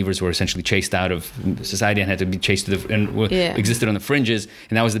true believers were essentially chased out of society and had to be chased to existed on the fringes,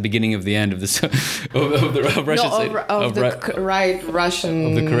 and that was the beginning of the end of this of Russian right Russian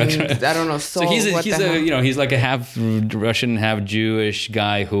of the correct. I don't know. So he's like a half Russian, half Jewish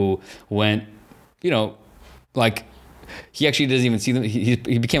guy who went like. He actually doesn't even see them. He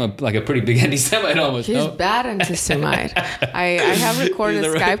became a pretty big anti-Semite almost. He's bad anti-Semite. I have recorded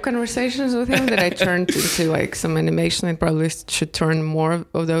Skype conversations with him that I turned into like some animation. I probably should turn more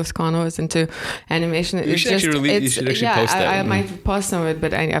of those convos into animation. You should actually post that. I might post some of it,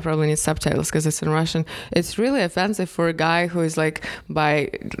 but I probably need subtitles because it's in Russian. It's really offensive for a guy who is like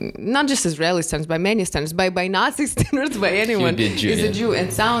by not just Israeli standards, by many standards, by Nazi standards, by anyone. He's a Jew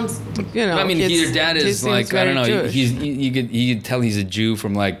and sounds, I mean, your dad is like, I don't know, Jewish. You could tell he's a Jew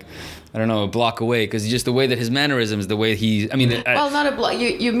from like, I don't know, a block away, because just the way that his mannerisms, the way not a block.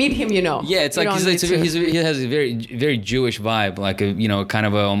 You meet him, Yeah, it's like he has a very very Jewish vibe, like a kind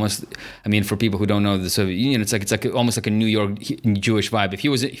of a almost. I mean, for people who don't know the Soviet Union, it's like almost like a New York Jewish vibe. If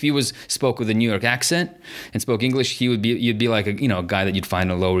he was spoke with a New York accent and spoke English, you'd be like a guy that you'd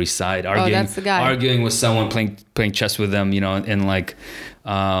find on the Lower East Side arguing with someone, playing chess with them, and like.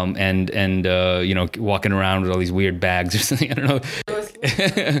 Walking around with all these weird bags or something. I don't know.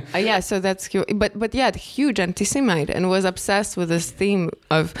 Yeah, so that's cute. But yeah, huge anti-Semite, and was obsessed with this theme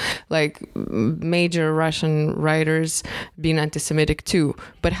of like major Russian writers being anti-Semitic too.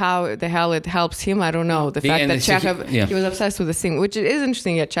 But how the hell it helps him, I don't know. The fact that Chekhov, he was obsessed with this theme, which is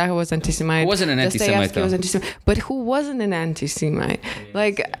interesting. Yeah, Chekhov was anti-Semite. He wasn't an anti-Semite though. Was anti-Semite, but who wasn't an anti-Semite?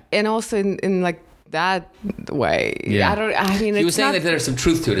 Like, and also in like. That way. Yeah. He was saying that there's some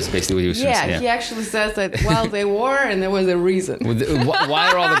truth to it, is basically what he was saying. Yeah, he actually says that, they were, and there was a reason. Why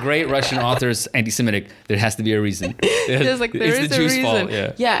are all the great Russian authors anti-Semitic? There has to be a reason. There's like, there is the Jews' fault.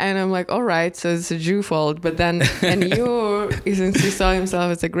 Yeah, and I'm like, all right, so it's a Jew fault. But then, since he saw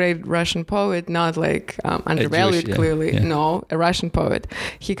himself as a great Russian poet, not like undervalued, clearly, no, a Russian poet,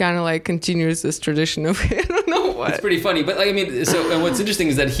 he kind of like continues this tradition of, I don't know what. It's pretty funny, but like, I mean, so what's interesting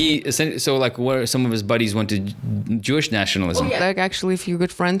is that where some of his buddies went to Jewish nationalism. Like actually a few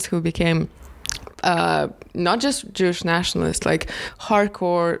good friends who became not just Jewish nationalists, like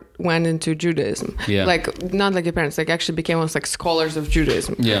hardcore went into Judaism. Yeah. Like not like your parents, like actually became almost like scholars of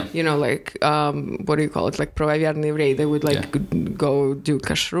Judaism. Yeah. Like what do you call it? Like правоверный еврей. They would like go do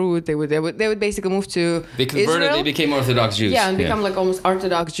kashrut. They would basically move to Israel. They became Orthodox Jews. Yeah, and become like almost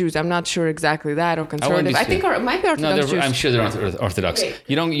Orthodox Jews. I'm not sure exactly that or conservative. I think it might be Orthodox Jews. I'm sure they're Orthodox. Okay.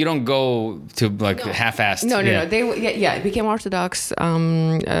 You don't go to like half-assed. No. They it became Orthodox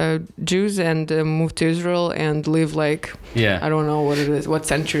Jews and moved to Israel and live like I don't know what it is, what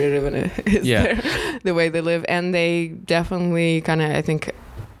century it is there, the way they live, and they definitely kind of, I think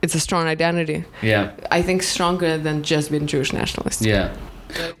it's a strong identity. Yeah, I think stronger than just being Jewish nationalists. Yeah.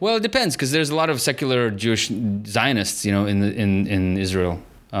 Well, it depends, because there's a lot of secular Jewish Zionists, in Israel.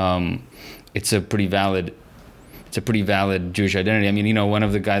 It's a pretty valid Jewish identity. I mean, one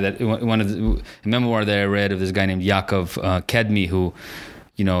of the memoir that I read of this guy named Yaakov Kedmi, who,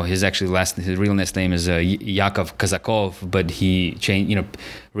 his real name is Yaakov Kazakov, but he changed,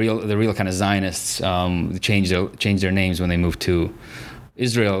 the real kind of Zionists changed their names when they moved to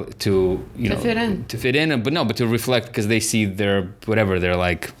Israel to fit in, but to reflect, because they see their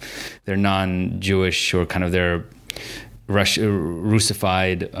non-Jewish or kind of their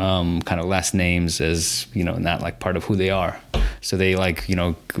Russified kind of last names as not like part of who they are. So they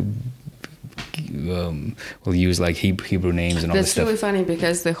will use like Hebrew names and all this stuff. That's really funny,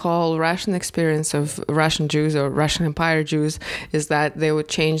 because the whole Russian experience of Russian Jews or Russian Empire Jews is that they would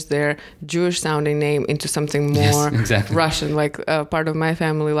change their Jewish sounding name into something more Russian. Like part of my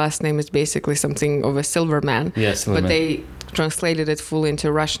family last name is basically something of a silver man. Yes, but they translated it fully into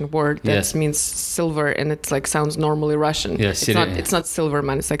a Russian word that means silver, and it's like sounds normally Russian. Yes, it's not silver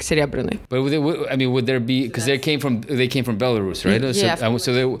man, it's like serебryny. But would there be, because they came from Belarus, right? Yeah.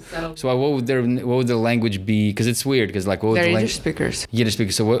 So what would the language be? Because it's weird, because like they're Yiddish speakers. Yiddish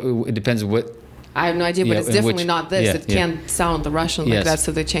speakers. So it depends what. I have no idea, but it's definitely not this. It can't sound Russian like that,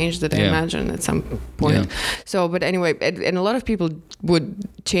 so they changed it, I imagine, at some point. Yeah. So, but anyway, and a lot of people would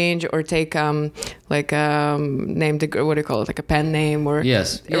change or take name, what do you call it, like a pen name or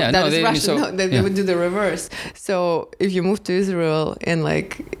yes, that is Russian. They would do the reverse. So if you move to Israel and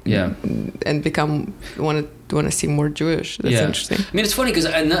and become want to see more Jewish, that's interesting. I mean, it's funny because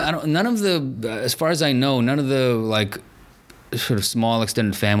none of the, as far as I know, none of the like sort of small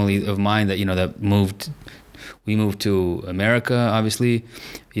extended family of mine that we moved to America, obviously,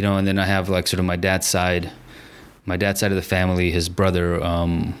 and then I have like sort of my dad's side of the family. His brother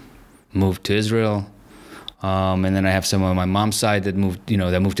moved to Israel, and then I have some of my mom's side that moved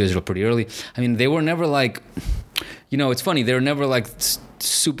to Israel pretty early. I mean, they were never like, it's funny, they were never like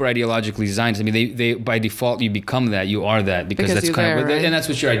super ideologically Zionist. I mean, they by default you become that, you are that because that's kind of, right? And that's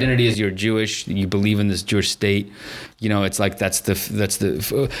what your identity is. You're Jewish. You believe in this Jewish state. It's like that's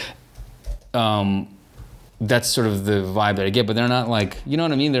sort of the vibe that I get. But they're not like, you know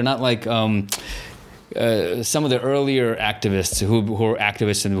what I mean? They're not like some of the earlier activists who were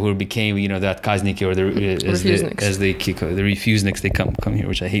activists and who became, that Kazniki or the refuseniks. They come here,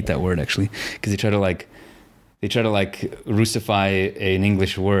 which I hate that word actually, because they try to Russify an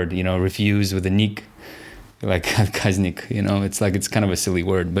English word, refuse with a nik, like Kaznik, it's kind of a silly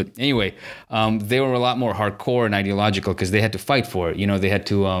word. But anyway, they were a lot more hardcore and ideological because they had to fight for it. They had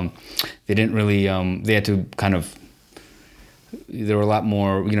to, they had to kind of, there were a lot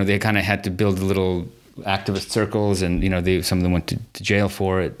more, they kind of had to build little activist circles and, some of them went to jail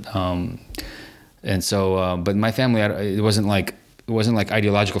for it. And so, but my family, it wasn't like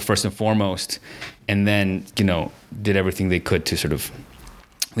ideological first and foremost, and then did everything they could to sort of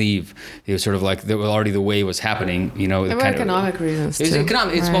leave. It was sort of like already the wave was happening. There were economic reasons.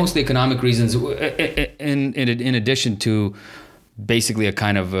 It's mostly economic reasons, in addition to basically a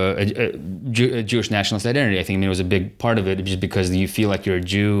kind of a Jewish nationalist identity. I think it was a big part of it, just because you feel like you're a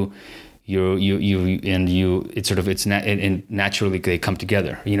Jew. Naturally they come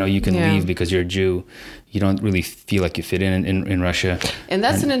together. You can leave because you're a Jew. You don't really feel like you fit in Russia. And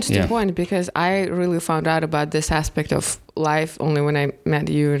that's an interesting point, because I really found out about this aspect of life only when I met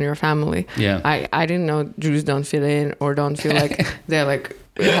you and your family. Yeah. I didn't know Jews don't fit in or don't feel like they're like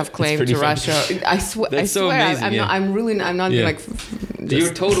have claim to Russia. I swear. Amazing, I'm not like.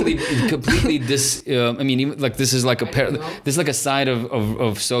 You're totally completely even like this is like a side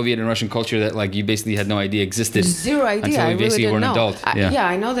of Soviet and Russian culture that like you basically had no idea existed. Zero idea. Until you basically were an adult.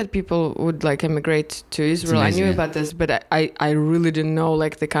 I know that people would like immigrate to Israel. Amazing, I knew about this, but I really didn't know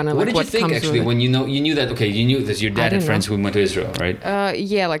like the kind of what like did you think actually when you knew that this your dad had friends who went to Israel, right?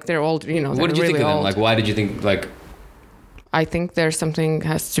 Like they're old. What did you think of them? Like, why did you think like? I think there's something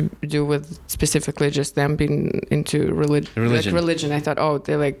has to do with specifically just them being into religion. I thought,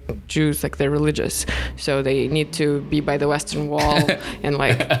 they're like Jews, like they're religious, so they need to be by the Western Wall and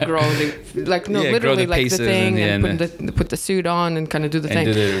like grow literally like the thing and put the suit on and kind of do the thing.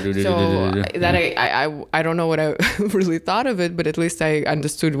 I don't know what I really thought of it, but at least I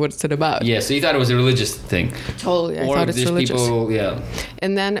understood what it's about. Yeah, so you thought it was a religious thing. Totally, I thought it's religious. People,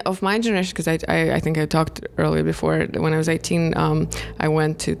 And then of my generation, because I think I talked earlier before, when I was 18, I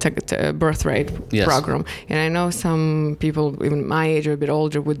went to take a birthright program, and I know some people even my age or a bit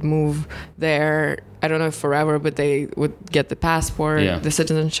older would move there. I don't know if forever, but they would get the passport, the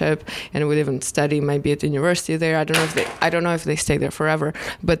citizenship, and would even study maybe at university there. I don't know if they stay there forever,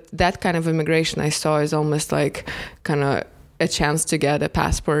 but that kind of immigration I saw is almost like kind of a chance to get a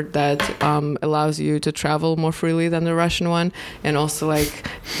passport that allows you to travel more freely than the Russian one, and also like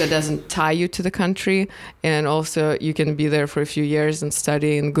that doesn't tie you to the country, and also you can be there for a few years and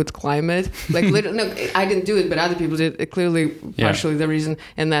study in good climate. Like no, I didn't do it, but other people did. Clearly, partially the reason,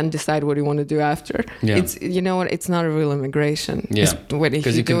 and then decide what you want to do after. Yeah. It's it's not a real immigration. Yeah,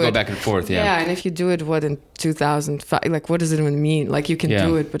 because you can go back and forth. Yeah. Yeah, and if you do it, in 2005, like what does it even mean? Like you can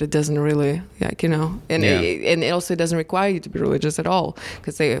do it, but it doesn't really, and it also doesn't require you to be religious at all,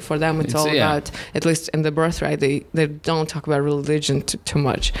 because for them it's all about, at least in the birthright, they don't talk about religion too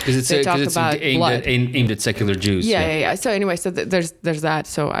much. Because they talk about blood. Aimed at secular Jews. Yeah. So anyway, so there's that.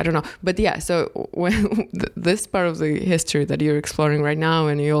 So I don't know, but so when this part of the history that you're exploring right now,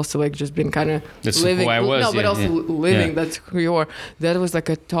 and you also like just been kind of living. Who I was. No, but also living. That's who you are. That was like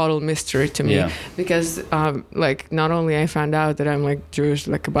a total mystery to me, because like not only I found out that I'm like Jewish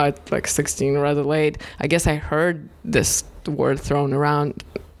like about like 16 rather late. I guess I heard this word thrown around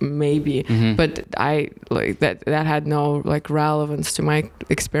maybe, but I like that had no like relevance to my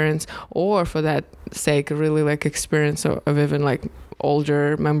experience, or for that sake really like experience of even like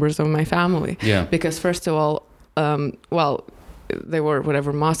older members of my family. Because first of all, they were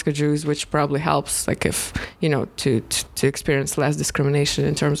whatever Moscow Jews, which probably helps, like if to experience less discrimination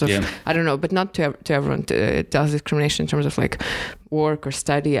in terms of I don't know, but not to everyone. It does discrimination in terms of like work or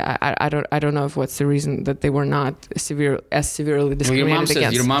study. I don't know if what's the reason that they were not as severely discriminated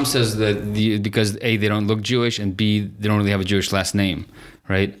against. Your mom says that because A, they don't look Jewish, and B, they don't really have a Jewish last name,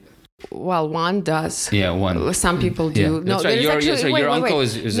 right? Well, one does. Yeah, one. Some people do. Yeah, No, that's right. Your uncle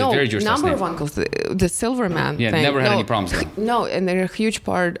is a very Jewish number name. of uncles. The Silverman Yeah, thing. never had any problems there. No, and they're a huge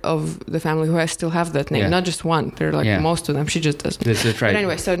part of the family who still have that name. Yeah. Not just one. They're like most of them. She just doesn't. That's right. But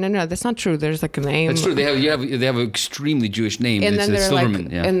anyway, so no, that's not true. There's like a name. That's true. They have an extremely Jewish name. And it's then they're Silverman.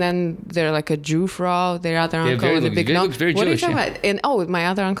 like, yeah. and then they're like a Jufrau, their other uncle, very, with a big very, nose. looks very What Jewish, are you talking about? And my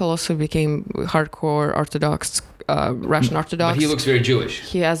other uncle also became hardcore Orthodox, Russian Orthodox. But he looks very Jewish.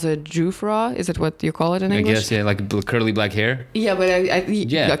 He has a Jufrau. Is it what you call it in I English? guess, yeah, like curly black hair. Yeah, but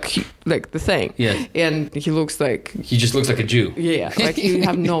like the thing. Yeah. And he looks like. He just looks like a Jew. Yeah, like you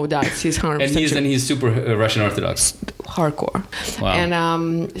have no doubts. He's 100%. And he's super Russian Orthodox. Hardcore. Wow. And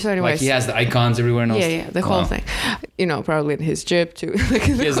so anyway. Like he has the icons everywhere and all. Yeah, the whole thing. Probably in his Jeep too.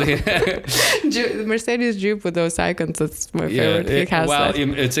 The Mercedes Jeep with those icons. That's my favorite. It's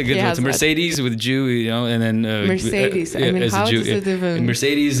a good. It's a Mercedes with Jew, and then Mercedes. I mean, how does it even?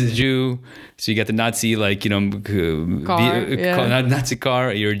 Mercedes is Jew, so you got the Nazi Nazi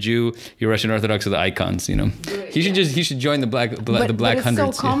car. You're a Jew. You're Russian Orthodox with the icons. He should join the black but it's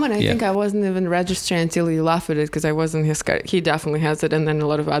hundreds. So common. I think I wasn't even registering until you laughed at it because I wasn't his guy. He definitely has it, and then a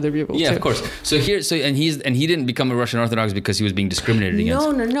lot of other people. Yeah, too. of course. So he didn't become a Russian Orthodox because he was being discriminated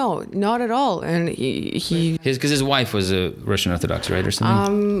against. No, not at all. And because his wife was a Russian Orthodox, right, or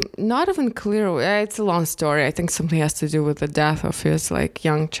something. Not even clear. It's a long story. I think something has to do with the death of his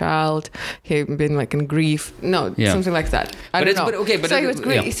young child. He'd been in grief. No, something like that. I don't know. So he was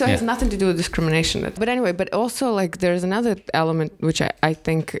grief. So it has nothing to do with discrimination. But anyway, but also there's another element which I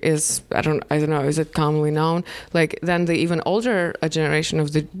think is I don't know, is it commonly known? Then the even older generation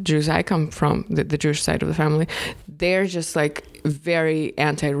of the Jews I come from, the Jewish side of the family, they're just very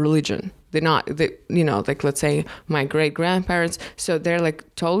anti-religion. They're not, let's say my great grandparents. So they're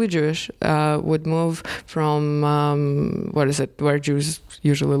totally Jewish. Would move from where Jews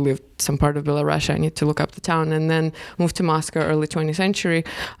usually lived, some part of Belarus. I need to look up the town, and then moved to Moscow early 20th century,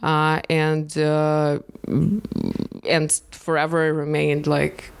 and forever remained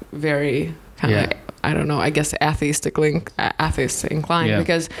very kind of. I don't know, I guess atheist inclined,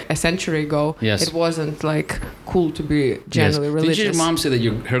 because a century ago, it wasn't cool to be generally religious. Did your mom say that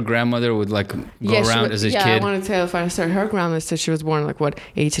her grandmother would go around as a kid? Yeah, I want to tell a funny story. Her grandmother said she was born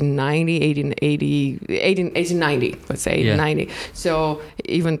 1890, let's say 1890. So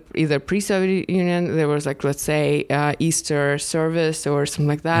even either pre-Soviet Union, there was let's say Easter service or something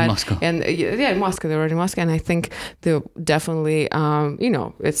like that. In Moscow. And in Moscow, they were in Moscow, and I think they definitely,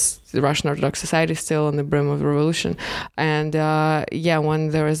 it's the Russian Orthodox society still on the brim of the revolution. And when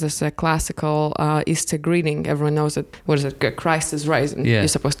there is this classical Easter greeting, everyone knows it. What is it? Christ is risen. Yeah. You're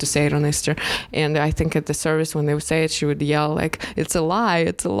supposed to say it on Easter. And I think at the service, when they would say it, she would yell "It's a lie!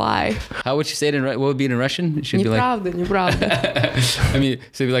 It's a lie!" How would she say it what would it be in Russian? She'd be Неправда. I mean,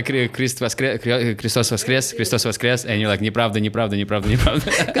 so it'd be Christos voskres, and you're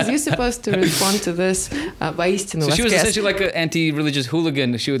неправда. Because you're supposed to respond to this воистину. So she was essentially an anti-religious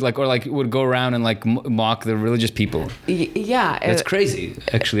hooligan. She would would go around and mock the religious people. Yeah, that's crazy.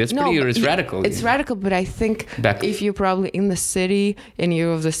 Actually, that's it's radical. It's radical, but I think if you're probably in the city and you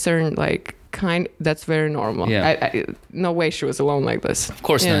have a certain that's very normal. Yeah. No way she was alone like this. Of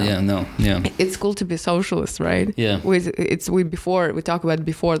course not. Yeah, no. Yeah. It's cool to be socialist, right? Yeah. We talk about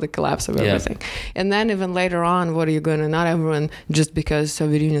before the collapse of everything. And then even later on, what are you going to, not everyone, just because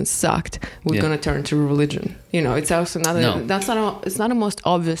Soviet Union sucked, we're going to turn to religion. It's also it's not a most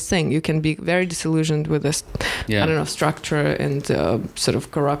obvious thing. You can be very disillusioned with this, I don't know, structure and sort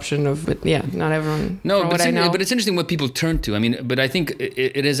of corruption of it. Yeah, not everyone. No, but it's interesting what people turn to. I mean, but I think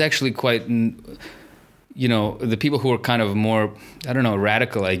it is actually quite, the people who are kind of more, I don't know,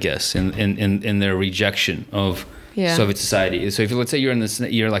 radical, I guess, in their rejection of Soviet society. So if let's say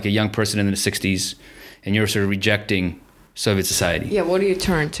you're like a young person in the 60s and you're sort of rejecting Soviet society. Yeah, what do you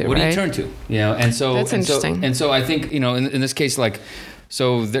turn to? What do you turn to? And so that's interesting. And so I think in this case,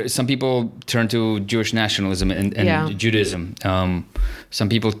 some people turn to Jewish nationalism and Judaism. Some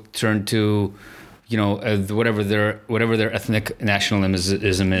people turn to whatever their ethnic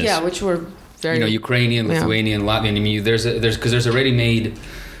nationalism is. Yeah, which were very Ukrainian, Lithuanian, Latvian. I mean, there's a ready-made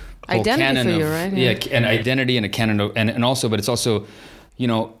identity canon for you, of, right? Yeah, an identity and a canon of, and also, but it's also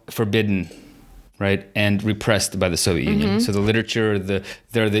forbidden, right, and repressed by the Soviet Union. So the literature,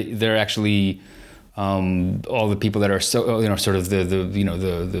 they're actually all the people that are sort of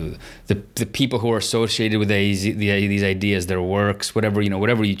the people who are associated with these ideas, their works, whatever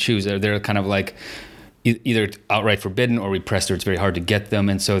you choose, they're kind of either outright forbidden or repressed, or it's very hard to get them,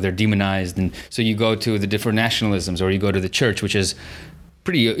 and so they're demonized. And so you go to the different nationalisms, or you go to the church, which is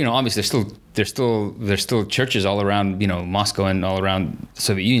pretty, obviously there's still churches all around, Moscow and all around the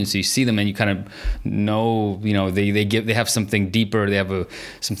Soviet Union. So you see them and you kind of know, they have something deeper. They have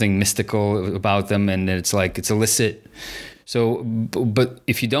something mystical about them, and it's like, it's illicit. So, but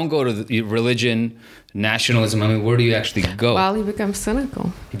if you don't go to the religion, nationalism, I mean, where do you actually go? Well, you become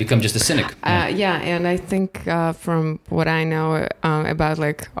cynical. You become just a cynic. Yeah, and I think from what I know about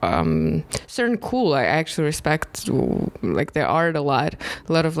certain cool, I actually respect like their art a lot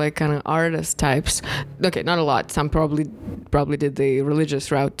of like kind of artist types. Okay, not a lot. Some probably did the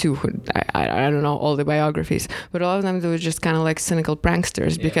religious route too. I don't know all the biographies, but a lot of them they were just kind of like cynical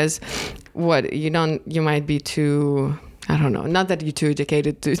pranksters because you might be too. I don't know. Not that you're too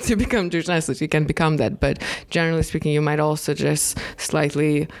educated to become Jewish nationalist. You can become that, but generally speaking, you might also just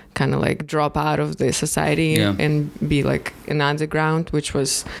slightly kind of like drop out of the society and be like an underground, which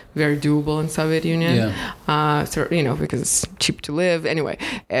was very doable in Soviet Union. So because it's cheap to live. Anyway,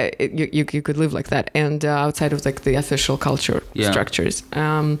 you could live like that, and outside of like the official culture structures,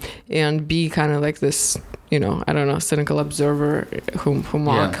 and be kind of like this. I don't know, cynical observer who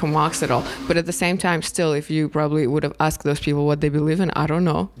mocks it all. But at the same time, still, if you probably would have asked those people what they believe in, I don't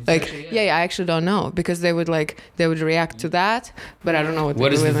know. I actually don't know, because they would react to that, but I don't know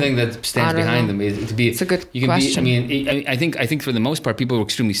what is the thing that stands behind them. It's a good question. I think for the most part, people were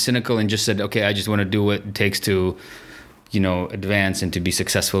extremely cynical and just said, okay, I just want to do what it takes to advance and to be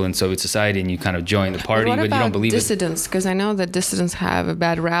successful in Soviet society, and you kind of join the party, but you don't believe dissidents? Because I know that dissidents have a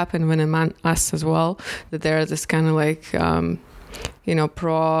bad rap, and when among us as well, that they're this kind of like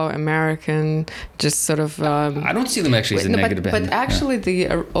pro-American, just sort of... I don't see them actually as a negative band. But actually the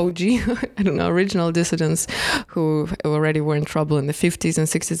OG, I don't know, original dissidents who already were in trouble in the 50s and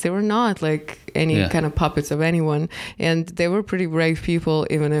 60s, they were not like any kind of puppets of anyone. And they were pretty brave people,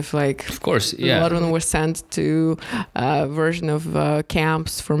 even if like... Of course, a lot of them were sent to a version of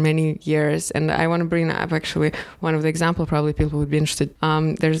camps for many years. And I want to bring up actually one of the examples, probably people would be interested.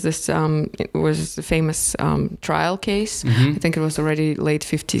 There's this, it was a famous trial case. I think it was already late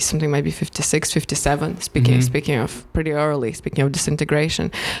 50s, something maybe 56, 57, speaking of pretty early, speaking of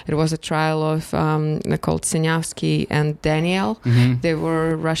disintegration. It was a trial of called Sinyavsky and Daniel. They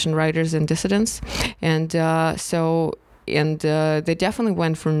were Russian writers and dissidents, and they definitely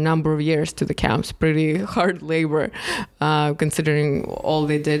went for a number of years to the camps, pretty hard labor, considering all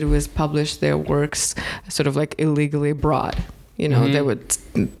they did was publish their works sort of like illegally abroad. They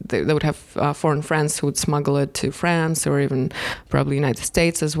would have foreign friends who would smuggle it to France or even probably United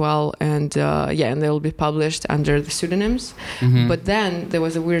States as well, and and they'll be published under the pseudonyms. But then there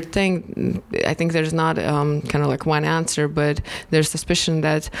was a weird thing. I think there's not kind of like one answer, but there's suspicion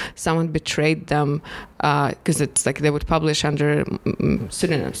that someone betrayed them because it's like they would publish under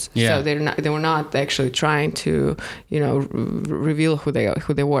pseudonyms. So they were not actually trying to reveal who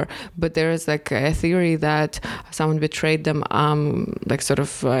they were. But there is like a theory that someone betrayed them. Like sort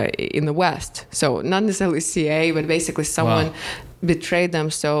of in the West. So not necessarily CIA, but basically someone betrayed them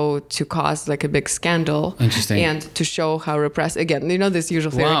to cause like a big scandal. Interesting. And to show how repressive, again, this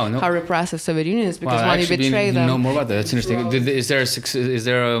usual theory, how repressive Soviet Union is, because when you betray them... know more about that. That's interesting. Is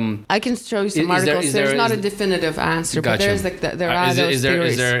there I can show you some articles. There's not a definitive answer, but there's like there are those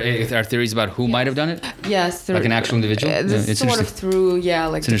theories. Are there theories about who might have done it? Yes. Like an actual individual? Sort of through,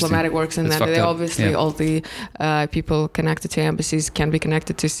 like diplomatic works and that. They obviously, all the people connected to embassies can be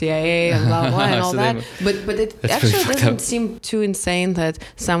connected to CIA and blah, blah, and all that. But it actually doesn't seem too insane that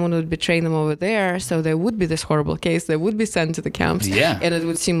someone would betray them over there, so there would be this horrible case, they would be sent to the camps, and it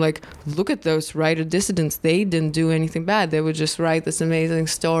would seem like, look at those writer dissidents, they didn't do anything bad, they would just write this amazing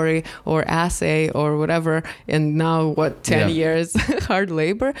story or essay or whatever, and now 10 years hard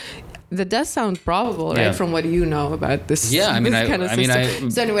labor. That does sound probable, right? From what you know about this, kind of system.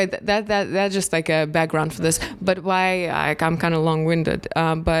 So anyway, that's just like a background for this. But why I'm kind of long-winded.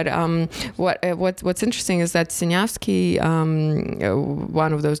 What's interesting is that Sinyavsky,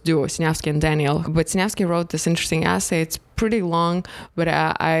 one of those duo, Sinyavsky and Daniel. But Sinyavsky wrote this interesting essay. It's pretty long, but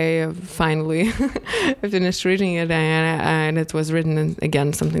I finally finished reading it, and it was written in,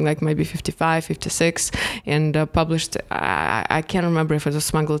 again, something like maybe 55, 56, and published, I can't remember if it was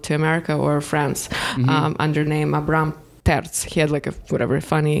smuggled to America or France, under name Abram Terz. He had like a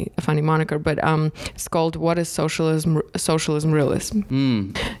funny moniker, but it's called "What is Socialism Realism?"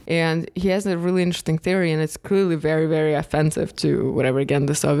 And he has a really interesting theory, and it's clearly very, very offensive to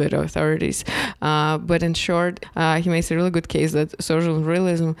the Soviet authorities. But in short, he makes a really good case that socialism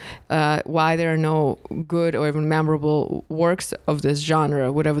realism, why there are no good or even memorable works of this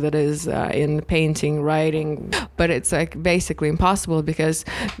genre, whatever that is, in painting, writing, but it's like basically impossible, because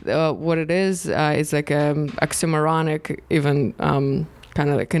what it is like oxymoronic, even kind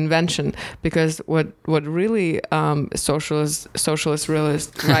of like convention, because what really socialist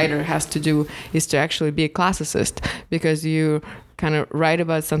realist writer has to do is to actually be a classicist, because you kind of write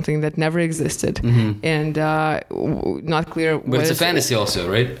about something that never existed, and not clear. But it's a fantasy also,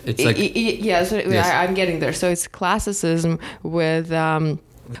 right? It's like yes. I'm getting there. So it's classicism with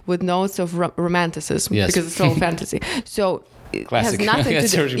notes of romanticism, because it's all fantasy. So it classic. has nothing to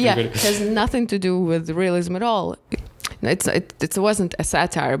do. Yeah, it has nothing to do with realism at all. It wasn't a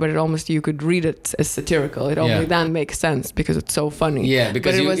satire, but you could read it as satirical. It only then makes sense because it's so funny. Yeah,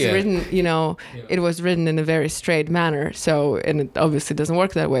 because but it was written, it was written in a very straight manner. So, and it obviously doesn't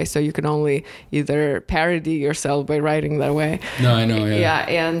work that way. So you can only either parody yourself by writing that way. No, I know. Yeah,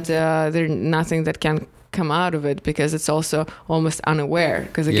 and there's nothing that can come out of it, because it's also almost unaware,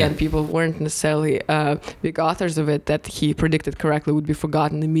 because again people weren't necessarily big authors of it that he predicted correctly would be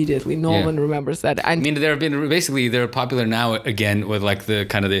forgotten immediately. No one remembers that. And I mean, they're popular now again with like the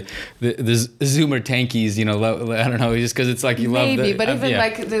kind of the Zoomer tankies, I don't know, just because it's like you maybe, love the, but even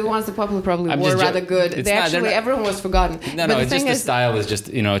like the ones that popular probably were rather good. Everyone was forgotten. No, it's just the style is just,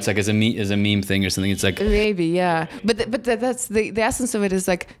 it's like as a meme thing or something. It's like maybe, but that's the essence of it, is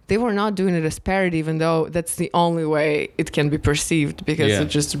like they were not doing it as parody, even though that's the only way it can be perceived, because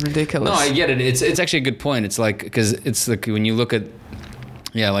it's just ridiculous. No, I get it. It's actually a good point. It's like, because it's like when you look at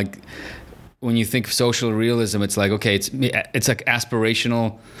like when you think of social realism, it's like, okay, it's like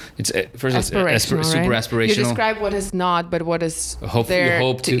aspirational. It's first aspirational, super right? aspirational. You describe what is not, but what is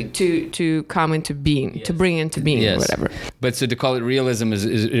there to come into being, to bring into being, whatever. But so to call it realism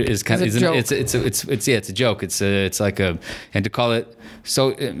is kind of it's a joke. It's like and to call it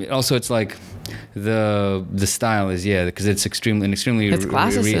so also it's like the style is because it's extremely it's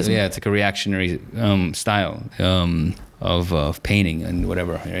classicism. it's like a reactionary style. Of painting and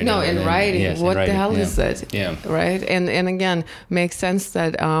whatever. Right? No, and writing. Yes, what writing. The hell is that? Yeah. Right? And again, makes sense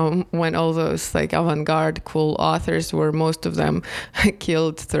that when all those like avant-garde cool authors were, most of them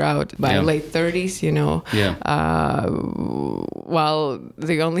killed throughout by late 30s, while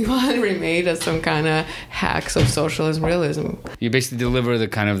the only one remained as some kind of hacks of socialism realism. You basically deliver the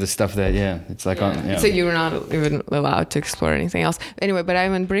kind of the stuff that, it's like So you were not even allowed to explore anything else. Anyway, but I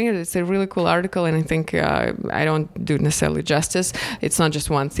would bring it. It's a really cool article, and I think I don't do necessarily justice. It's not just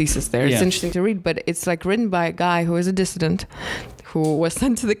one thesis there. It's interesting to read, but it's like written by a guy who is a dissident, who was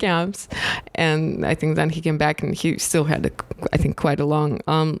sent to the camps, and I think then he came back and he still had quite a long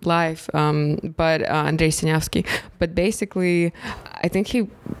life, but Andrei Sinyavsky. But basically I think he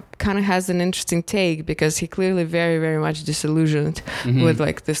kind of has an interesting take, because he clearly very, very much disillusioned with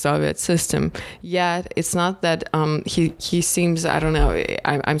like the Soviet system. Yet it's not that he seems, I don't know,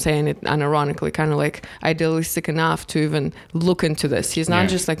 I'm saying it unironically, kind of like idealistic enough to even look into this. He's not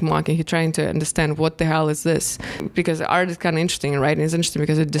just like mocking, he's trying to understand what the hell is this, because art is kind of interesting, and writing is interesting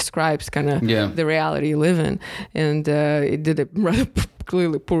because it describes kind of the reality you live in, and it did a rather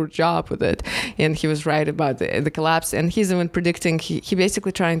clearly poor job with it. And he was right about the collapse, and he's even predicting, he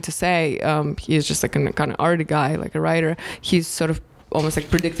basically trying to say, he's just like a kind of arty guy, like a writer. He's sort of almost like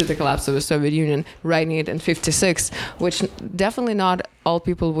predicted the collapse of the Soviet Union, writing it in 1956, which definitely not all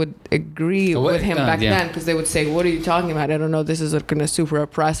people would agree with him back then, because they would say, what are you talking about? I don't know, this is a kind of super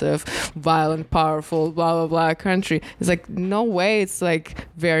oppressive, violent, powerful, blah, blah, blah country. It's like, no way it's like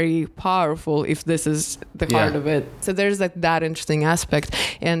very powerful if this is the heart of it. So there's like that interesting aspect.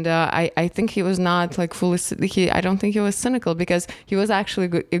 And I think he was not like fully, I don't think he was cynical, because he was actually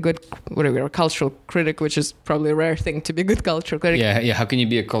a good whatever, cultural critic, which is probably a rare thing to be a good cultural critic. Yeah. How can you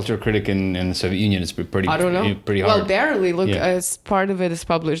be a cultural critic in the Soviet Union? It's pretty, I don't know. Pretty hard. Well, barely. Look, as part of it is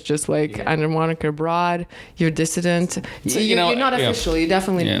published just like under moniker abroad. You're dissident. So, you're not official. You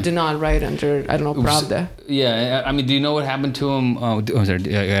definitely do not write under, I don't know, Pravda. Yeah. I mean, do you know what happened to him? Oh,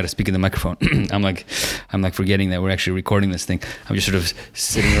 sorry. I got to speak in the microphone. I'm like forgetting that we're actually recording this thing. I'm just sort of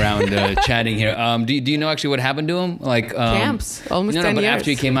sitting around chatting here. Do you know actually what happened to him? Like camps, almost 10 but years.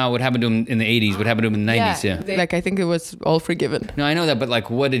 after he came out, what happened to him in the 80s? What happened to him in the 90s? Yeah. Like I think it was all forgiven. No, I know that, but like,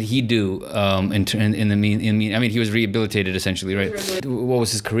 what did he do I mean, he was rehabilitated essentially, right? What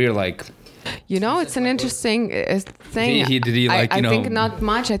was his career like? It's an interesting thing. Did he like, I think not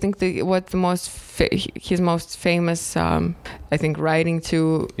much. I think his most famous, I think, writing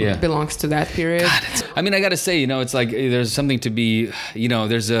to belongs to that period. God, I mean, I gotta say, it's like there's something to be,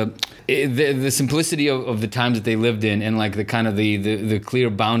 there's the simplicity of the times that they lived in, and like the kind of the clear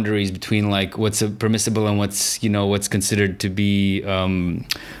boundaries between like what's permissible and what's considered to be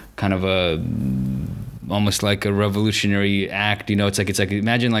kind of a almost like a revolutionary act. You know, it's like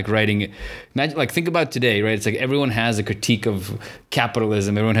imagine like think about today, right? It's like everyone has a critique of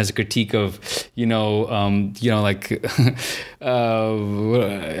capitalism. Everyone has a critique of, like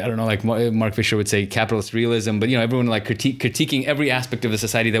I don't know, like Mark Fisher would say, capitalist realism. But everyone like critiquing every aspect of the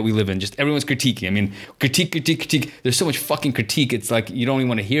society that we live in. Just everyone's critiquing. I mean, critique. There's so much fucking critique. It's like you don't even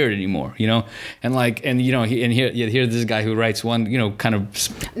want to hear it anymore. Here this guy who writes one, kind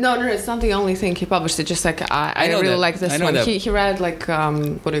of. No, it's not the only thing he published. It's just like I really that. like this one. He read like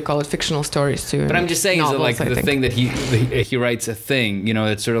what do you call it, fictional stories too. But I'm just saying novels, is that like the thing that he writes a thing,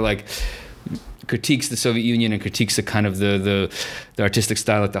 it's sort of like critiques the Soviet Union and critiques the kind of the artistic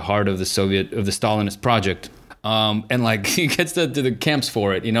style at the heart of the Stalinist project. And like he gets to the camps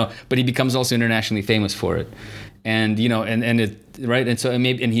for it, but he becomes also internationally famous for it. And and it right, and so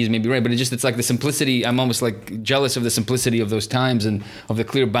and he's maybe right, but it's like the simplicity. I'm almost like jealous of the simplicity of those times and of the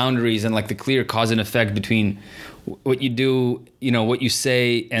clear boundaries and like the clear cause and effect between what you do, what you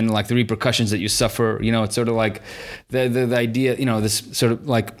say, and like the repercussions that you suffer. It's sort of like the idea, this sort of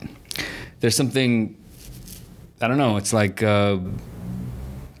like there's something, I don't know. It's like.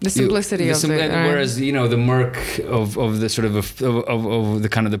 The simplicity of it. Whereas, the murk of the sort of the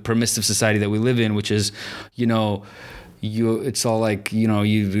kind of the permissive society that we live in, which is, it's all like,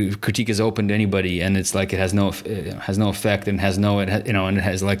 critique is open to anybody, and it's like it has no effect and and it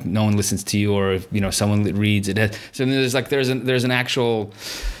has like no one listens to you, or if, someone reads it. So there's an actual.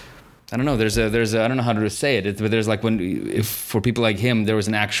 I don't know. There's I don't know how to say it, but there's like for people like him, there was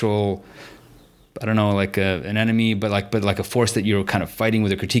an actual. I don't know, like an enemy, but like a force that you're kind of fighting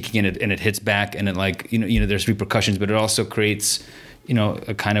with or critiquing, and it hits back, and it like there's repercussions, but it also creates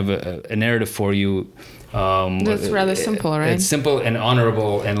a kind of a narrative for you. That's rather simple, right? It's simple and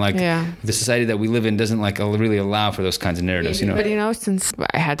honorable, and like the society that we live in doesn't like really allow for those kinds of narratives. But since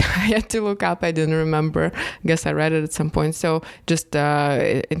I had to look up, I didn't remember. I guess I read it at some point. So just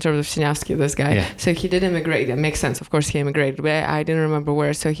in terms of Sinyavsky, this guy, so he did immigrate. That makes sense. Of course, he immigrated, but I didn't remember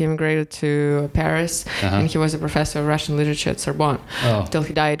where. So he immigrated to Paris, and he was a professor of Russian literature at Sorbonne till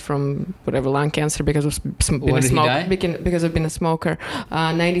he died from whatever lung cancer because of being a smoker.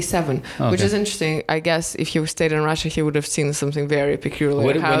 97, which is interesting, I guess. If he stayed in Russia, he would have seen something very peculiar.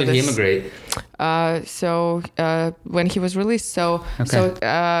 When did he immigrate? When he was released. So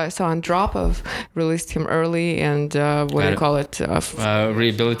Andropov released him early, and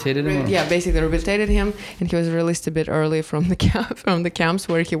rehabilitated him. Basically rehabilitated him, and he was released a bit early from the camps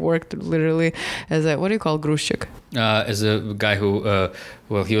where he worked literally as a grushchik. As a guy who,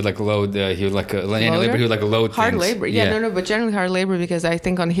 he would like load. He would like labor. He would like load hard things. Labor. But generally hard labor, because I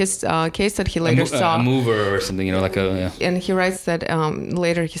think on his case that he later saw. A mover or something, And he writes that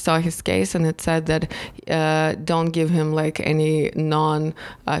later he saw his case, and it said that don't give him like any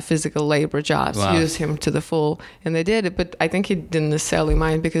non-physical labor jobs. Wow. Use him to the full, and they did it. But I think he didn't necessarily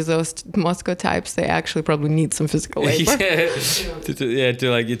mind, because those Moscow types, they actually probably need some physical labor. It's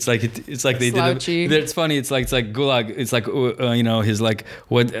like they slouchy. did. It's funny. It's like Gulag. It's like his like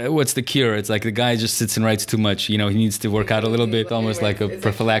what's the cure? It's like the guy just sits and writes too much. He needs to work out a little bit, almost like a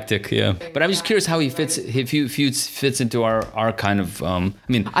prophylactic. But I'm just curious how he fits. If he fits into our kind of.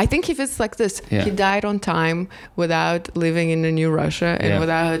 I think he fits like this. Yeah. He died on time without living in the new Russia, and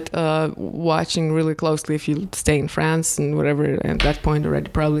without watching really closely. If you stay in France and whatever, at that point already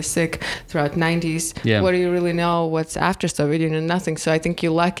probably sick throughout 90s. Yeah. What do you really know? What's after Soviet Union? Nothing. So I think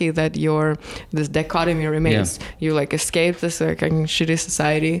you're lucky that this dichotomy remains. Yeah. You like escaped this like shitty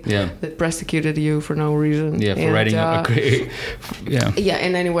society that persecuted you for no reason. Yeah, for writing a great.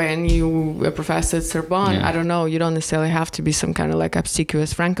 And anyway, and you a professor at Sorbonne. I don't know. You don't necessarily have to be some kind of like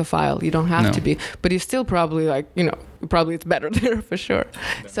obsequious Francophile. You don't have to be, but you still probably like probably it's better there for sure.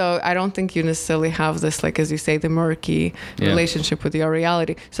 So I don't think you necessarily have this, like, as you say, the murky relationship with your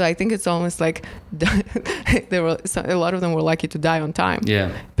reality. So I think it's almost like a lot of them were lucky to die on time.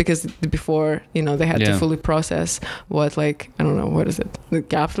 Yeah. Because before, they had to fully process what, like, I don't know, what is it? The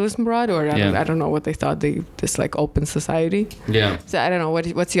capitalism brought, or I don't know what they thought this like open society. Yeah. So I don't know.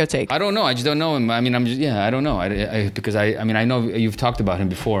 What's your take? I don't know. I just don't know him. I mean, I don't know. Because I know you've talked about him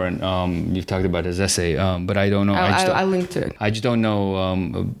before, and you've talked about his essay, but I don't know. I linked to it. I just don't know. I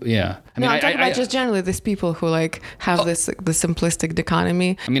mean, I'm talking about just generally these people who like have the simplistic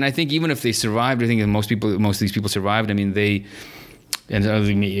dichotomy. I mean, I think even if they survived, I think that most of these people survived. I mean,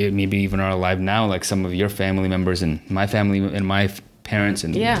 and maybe even are alive now, like some of your family members and my family and my parents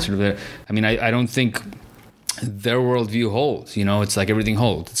and sort of. I mean, I don't think. their worldview holds. It's like everything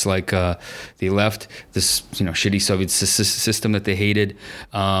holds. It's like they left this shitty Soviet system that they hated,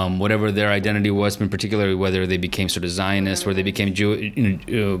 whatever their identity was, in particular whether they became sort of Zionist, where they became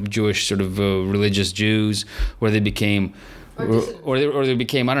Jewish sort of religious Jews, where they became or they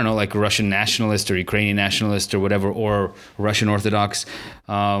became, I don't know, like Russian nationalist or Ukrainian nationalist or whatever, or Russian Orthodox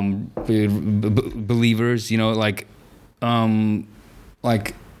believers, like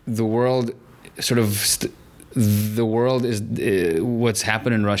the world sort of the world is what's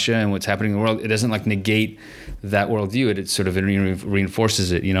happened in Russia and what's happening in the world. It doesn't like negate that worldview. It sort of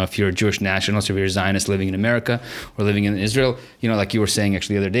reinforces it. If you're a Jewish nationalist, or if you're a Zionist living in America or living in Israel, like you were saying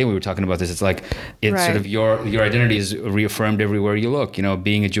actually the other day, we were talking about this. It's like it's right. Sort of your identity is reaffirmed everywhere you look.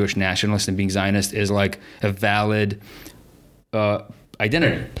 Being a Jewish nationalist and being Zionist is like a valid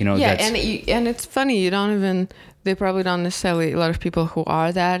identity. Yeah, and it's funny. They probably don't necessarily, a lot of people who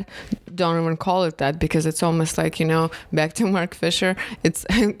are that don't even call it that, because it's almost like, back to Mark Fisher, it's,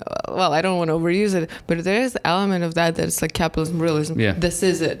 well, I don't want to overuse it, but there is an element of that it's like capitalism, realism. Yeah. This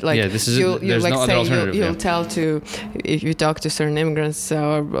is it. Like, this is it. There's like no other alternative. You'll tell if you talk to certain immigrants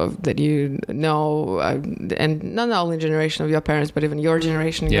that and not only generation of your parents, but even your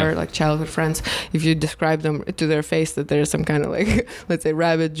generation, your like childhood friends, if you describe them to their face that there's some kind of like, let's say,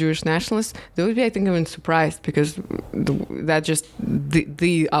 rabid Jewish nationalist, they would be, I think, even surprised, because that's just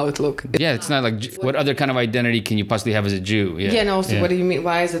the outlook. Yeah, it's not like, what other kind of identity can you possibly have as a Jew? What do you mean?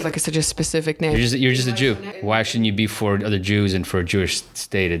 Why is it like such a specific name? You're just a Jew. Why shouldn't you be for other Jews and for a Jewish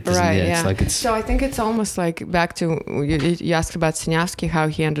state? It doesn't, So I think it's almost like back to, you asked about Sinyavsky, how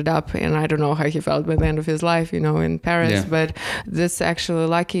he ended up, and I don't know how he felt by the end of his life, in Paris, but this actually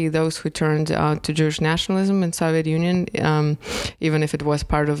lucky those who turned to Jewish nationalism in Soviet Union, even if it was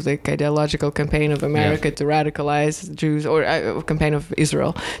part of the ideological campaign of America to radicalize Jews, or a campaign of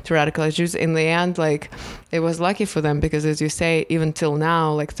Israel to radicalize Jews. In the end, like, it was lucky for them, because as you say, even till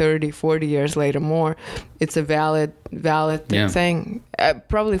now, like 30, 40 years later more, it's a valid thing.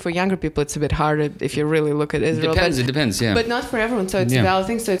 Probably for younger people, it's a bit harder if you really look at Israel. It depends, yeah. But not for everyone, so it's a valid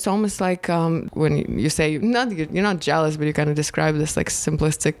thing. So it's almost like when you say, you're not jealous, but you kind of describe this like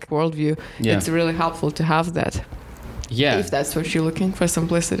simplistic worldview. It's really helpful to have that. Yeah. If that's what you're looking for,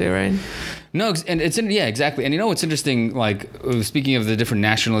 simplicity, right? No, and exactly. And what's interesting, like speaking of the different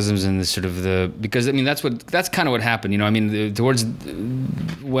nationalisms and the sort of because I mean that's kind of what happened. Towards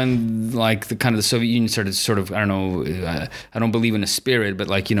when like the kind of the Soviet Union started sort of, I don't know, I don't believe in a spirit, but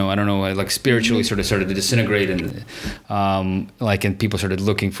like, I don't know, like spiritually sort of started to disintegrate, and and people started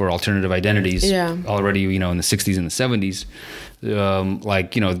looking for alternative identities already, in the 60s and the 70s.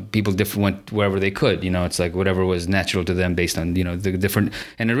 People went wherever they could, it's like whatever was natural to them based on, the different,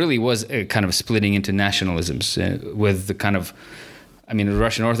 and it really was a kind of splitting into nationalisms with the kind of, the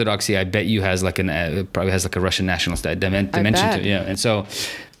Russian Orthodoxy, I bet you has like probably has like a Russian nationalist dimension to it. Yeah. And so,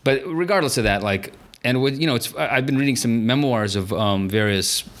 but regardless of that, like, and with, I've been reading some memoirs of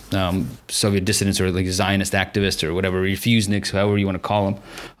various Soviet dissidents, or like Zionist activists, or whatever, refuseniks, however you want to call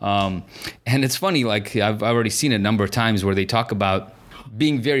them. And it's funny, like I've already seen it a number of times where they talk about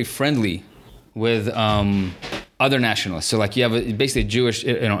being very friendly with other nationalists. So like you have basically a Jewish,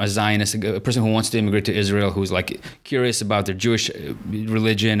 a Zionist, a person who wants to immigrate to Israel, who's like curious about their Jewish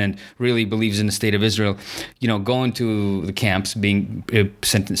religion and really believes in the state of Israel, going to the camps, being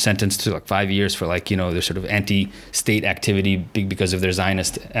sentenced to like 5 years for like, their sort of anti-state activity because of their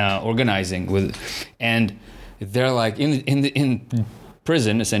Zionist organizing and they're like in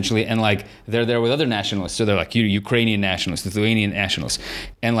prison essentially, and like they're there with other nationalists, so they're like Ukrainian nationalists, Lithuanian nationalists,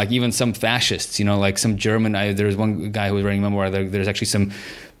 and like even some fascists, like some German. There was one guy who was writing a memoir. There's actually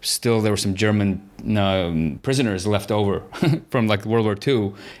there were some German prisoners left over from like World War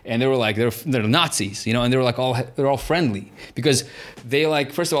II, and they were like they're Nazis, and they were like they're all friendly because they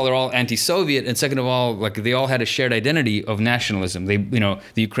like, first of all, they're all anti-Soviet, and second of all, like they all had a shared identity of nationalism. They the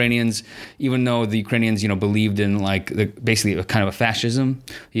Ukrainians, even though the Ukrainians believed in like basically a kind of a fascism,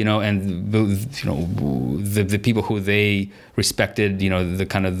 and the people who they respected, the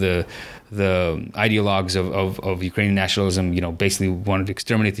kind of the ideologues of Ukrainian nationalism, basically wanted to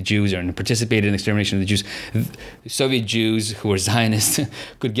exterminate the Jews and participated in the extermination of the Jews. Soviet Jews who were Zionists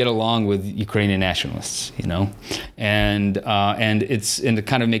could get along with Ukrainian nationalists, and it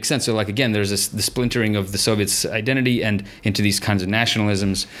kind of makes sense. So like again, there's the splintering of the Soviets' identity and into these kinds of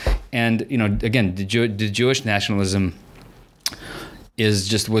nationalisms, and again, the Jewish nationalism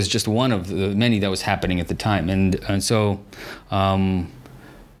was just one of the many that was happening at the time, and so.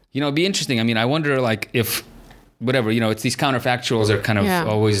 It'd be interesting. I wonder, like, if whatever, it's these counterfactuals are kind of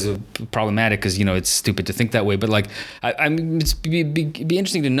always problematic because it's stupid to think that way. But like, I mean, it's be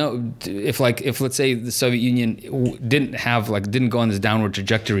interesting to know if let's say the Soviet Union didn't go on this downward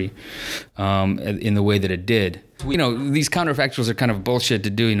trajectory in the way that it did. These counterfactuals are kind of bullshit to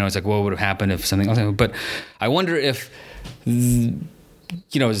do. It's like, what would have happened if something else happened? But I wonder if Zionism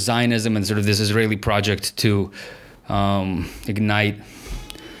and sort of this Israeli project to ignite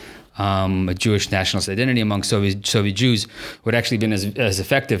a Jewish nationalist identity among Soviet Jews would actually been as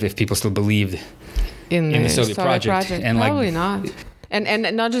effective if people still believed in the Soviet project. And probably not.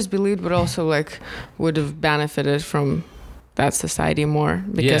 And not just believed, but also like would have benefited from that society more,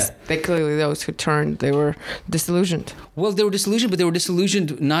 because they clearly, those who turned, they were disillusioned. Well, they were disillusioned, but they were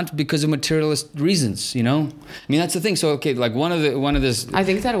disillusioned not because of materialist reasons, I mean, that's the thing. So, okay, like one of this... I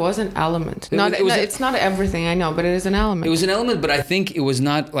think that was an element. It's not everything, I know, but it is an element. It was an element, but I think it was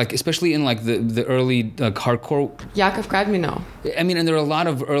not, like, especially in, like, the early, like, hardcore... Yakov Kadmi, no. I mean, and there were a lot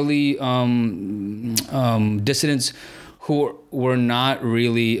of early dissidents who were not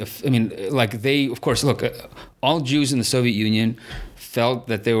really... I mean, like, they, of course, look... all Jews in the Soviet Union felt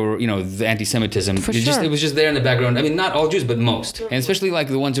that they were, the anti-Semitism. It was just there in the background. I mean, not all Jews, but most. And especially like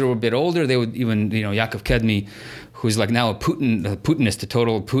the ones that were a bit older, they would even, Yakov Kedmi, who's like now a Putinist, a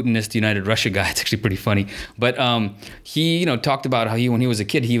total Putinist United Russia guy. It's actually pretty funny. But he, talked about how when he was a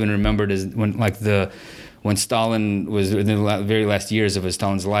kid, he even remembered when Stalin was in the very last years of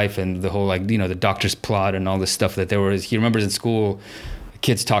Stalin's life, and the whole the doctor's plot and all this stuff that there was. He remembers in school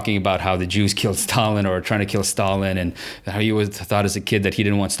kids talking about how the Jews killed Stalin or trying to kill Stalin, and how he was thought as a kid that he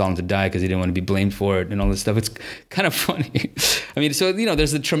didn't want Stalin to die because he didn't want to be blamed for it and all this stuff. It's kind of funny. I mean, so,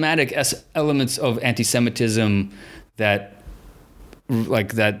 there's the traumatic elements of anti-Semitism that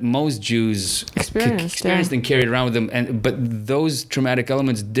most Jews experienced and carried around with them, but those traumatic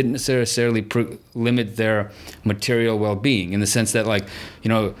elements didn't necessarily limit their material well-being, in the sense that, like,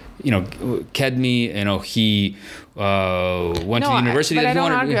 Kedmi, he went to the university. But I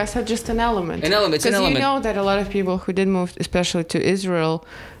don't argue. I said just an element. It's an element. Because that a lot of people who did move, especially to Israel,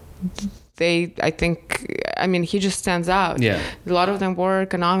 he just stands out. Yeah. A lot of them were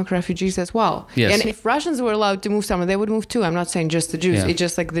economic refugees as well. Yes. And if Russians were allowed to move somewhere, they would move too. I'm not saying just the Jews. Yeah. It's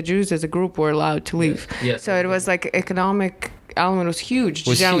just like the Jews as a group were allowed to leave. Yes. So it was like element was huge,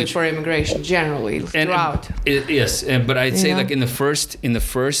 for immigration, throughout. But I'd say like in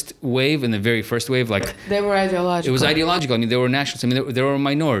the very first wave, like they were ideological. It was ideological. I mean, they were nationalists. I mean, they were a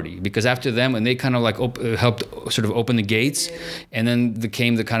minority, because after them, and they kind of like helped sort of open the gates, and then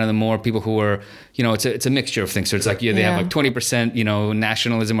came the more people who were, it's a mixture of things. So it's like they have like 20%,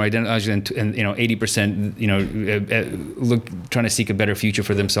 nationalism or identity, and 80%, trying to seek a better future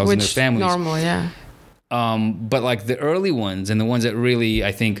for themselves and their families. Normal, yeah. But like the early ones, and the ones that really,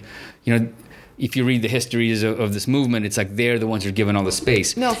 I think, if you read the histories of this movement, it's like they're the ones who are given all the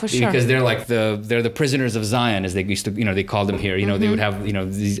space. No, for sure. Because they're like they're the prisoners of Zion, as they used to, they called them here. They would have,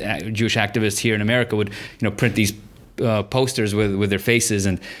 these Jewish activists here in America would, print these posters with their faces,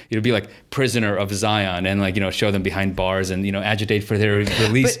 and it would be like prisoner of Zion, and like show them behind bars, and agitate for their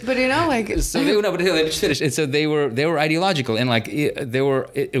release. But so they let me just finish. And so they were ideological, and like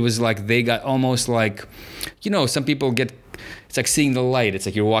it was like they got almost like, some people get. It's like seeing the light. It's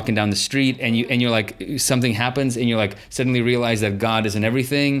like you're walking down the street, and you're like, something happens, and you're like suddenly realize that God isn't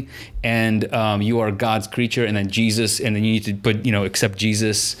everything, and you are God's creature, and then Jesus, and then you need to put accept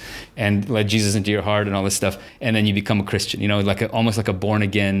Jesus and let Jesus into your heart and all this stuff, and then you become a Christian. Almost like a born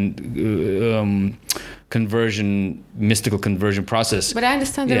again mystical conversion process. But I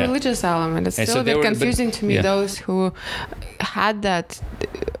understand the religious element. It's still a bit confusing to me. Those who had that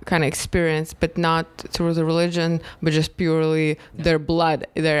kind of experience, but not through the religion, but just purely their blood,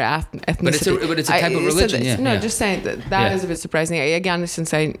 their ethnicity. But it's a type of religion. Just saying that is a bit surprising. Again,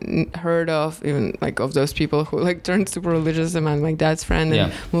 since I heard of even like of those people who like turned super religious, and my dad's friend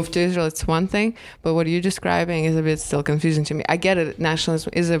and moved to Israel, it's one thing. But what you're describing is a bit still confusing to me. I get it.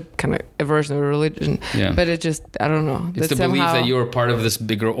 Nationalism is a kind of a version of a religion. Yeah. But it just, I don't know. It's the belief that you're part of this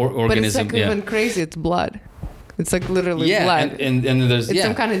bigger organism. But it's like even crazy. It's blood. It's like literally blood. And there's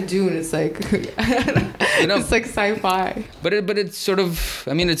some kind of Dune. It's like it's like sci-fi. But it's sort of.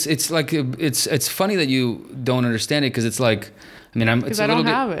 I mean, it's like it's funny that you don't understand it, because it's like. I mean, it's a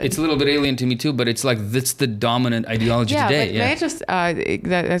little bit alien to me too, but it's like that's the dominant ideology today. May I just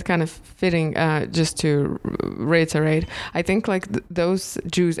that's kind of fitting. Just to reiterate, I think like those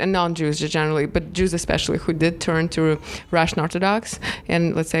Jews and non-Jews generally, but Jews especially, who did turn to Russian Orthodox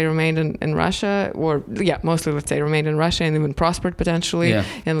and let's say remained in Russia, or mostly let's say remained in Russia and even prospered potentially,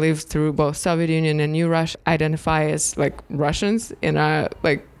 and lived through both Soviet Union and New Russia, identify as like Russians in a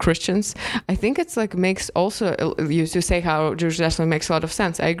like Christians. I think it's like makes also, you say how Jewish nationalism makes a lot of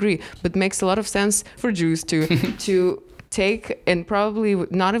sense. I agree, but makes a lot of sense for Jews to to take, and probably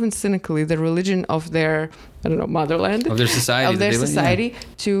not even cynically, the religion of their, I don't know, motherland, of their society,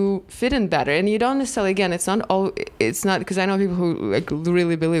 to fit in better. And you don't necessarily, again, it's not because I know people who like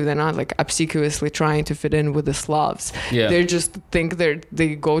really believe they're not like obsequiously trying to fit in with the Slavs. Yeah. They just think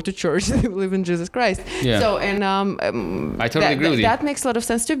they go to church, they believe in Jesus Christ. Yeah. So, and I totally agree with you. That makes a lot of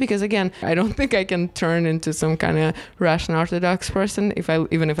sense too, because again, I don't think I can turn into some kind of Russian Orthodox person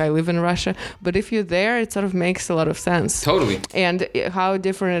even if I live in Russia. But if you're there, it sort of makes a lot of sense. Totally. And how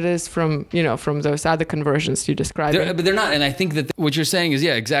different it is from those other conversions you described. But they're not. And I think that what you're saying is,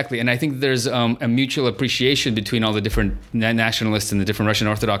 yeah, exactly. And I think there's a mutual appreciation between all the different nationalists and the different Russian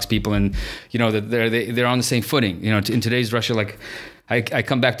Orthodox people, and that they're on the same footing. In today's Russia, like I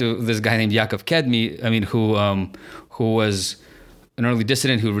come back to this guy named Yakov Kedmi. I mean, who was an early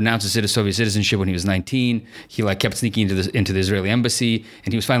dissident who renounced his Soviet citizenship when he was 19. He like kept sneaking into the Israeli embassy,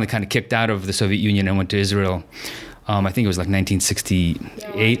 and he was finally kind of kicked out of the Soviet Union and went to Israel. I think it was like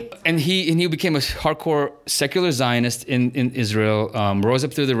 1968, and he became a hardcore secular Zionist in Israel. Rose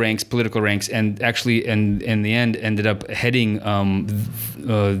up through the political ranks, and actually, in the end, ended up heading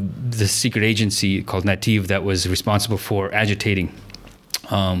the secret agency called Nativ that was responsible for agitating,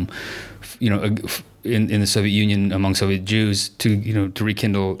 in the Soviet Union among Soviet Jews to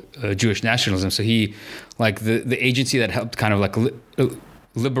rekindle Jewish nationalism. So he, like the agency that helped kind of like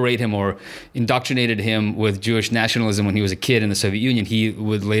liberate him or indoctrinated him with Jewish nationalism when he was a kid in the Soviet Union. He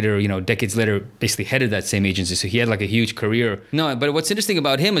would later, decades later, basically headed that same agency. So he had like a huge career. No, but what's interesting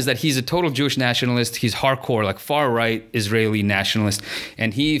about him is that he's a total Jewish nationalist. He's hardcore, like far right Israeli nationalist,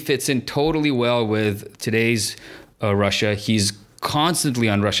 and he fits in totally well with today's Russia. He's constantly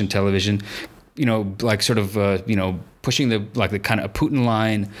on Russian television, like sort of, pushing the kind of Putin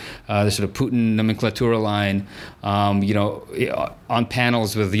line, the sort of Putin nomenclatura line, on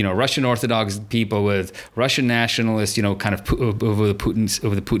panels with Russian Orthodox people, with Russian nationalists, kind of over the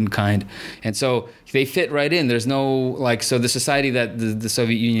Putin kind, and so they fit right in. There's no so the society that the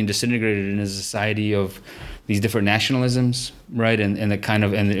Soviet Union disintegrated in is a society of these different nationalisms, right, and the kind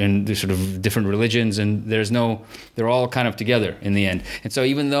of and the sort of different religions, and they're all kind of together in the end. And so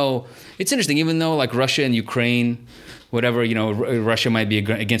even though like Russia and Ukraine, whatever, Russia might be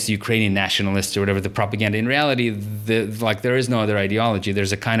against the Ukrainian nationalists or whatever, the propaganda, in reality, there is no other ideology.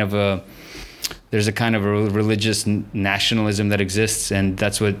 There's a kind of a religious nationalism that exists, and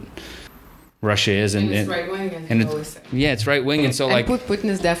that's what Russia is, and it's right wing, it's right wing, and so like Putin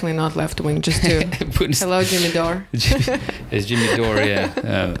is definitely not left wing. Just to hello, Jimmy Dore. It's Jimmy Dore, yeah.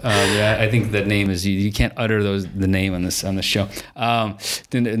 I think that name is you can't utter the name on the show.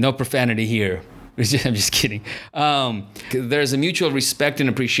 No profanity here. I'm just kidding. There's a mutual respect and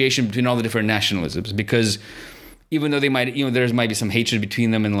appreciation between all the different nationalisms, because even though they might, there might be some hatred between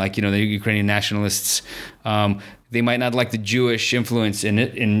them, and the Ukrainian nationalists, they might not like the Jewish influence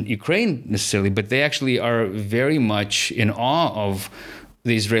in Ukraine necessarily, but they actually are very much in awe of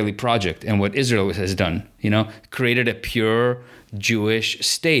the Israeli project and what Israel has done. Created a pure Jewish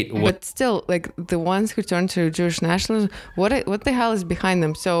state. But still, like the ones who turn to Jewish nationalism, what the hell is behind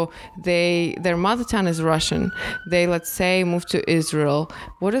them? So their mother tongue is Russian. They, let's say, move to Israel.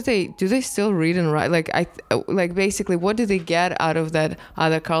 What do they still read and write? Basically, what do they get out of that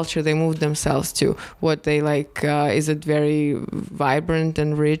other culture they moved themselves to? What they like, is it very vibrant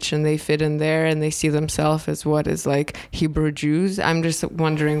and rich, and they fit in there and they see themselves as what is like Hebrew Jews? I'm just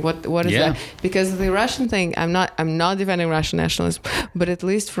wondering what is that? Because the Russian thing, I'm not defending Russian nationalism, but at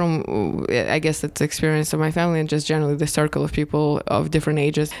least from, I guess it's the experience of my family and just generally the circle of people of different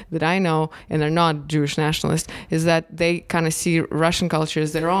ages that I know, and they're not Jewish nationalists, is that they kind of see Russian culture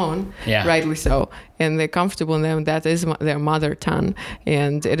as their own, rightly so, and they're comfortable in them. That is their mother tongue,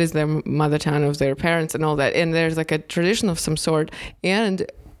 and it is their mother tongue of their parents and all that, and there's like a tradition of some sort, and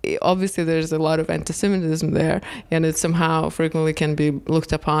obviously there's a lot of anti-Semitism there, and it somehow frequently can be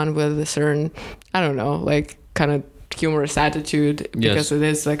looked upon with a certain, I don't know, like kind of humorous attitude, because it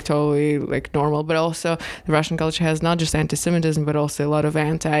is like totally like normal. But also the Russian culture has not just anti-Semitism, but also a lot of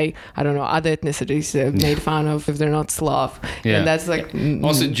other ethnicities made fun of if they're not Slav. And that's like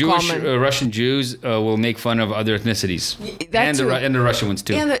also Jewish Russian Jews will make fun of other ethnicities, and the Russian ones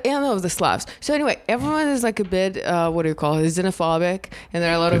too, and of the Slavs. So anyway, everyone is like a bit xenophobic, and there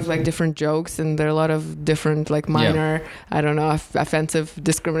are a lot of like different jokes, and there are a lot of different like minor offensive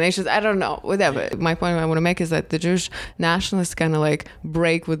discriminations. I don't know, whatever. My point I want to make is that the Jewish Jewish nationalists kind of like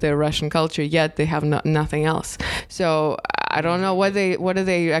break with their Russian culture, yet they have nothing else. So I don't know what are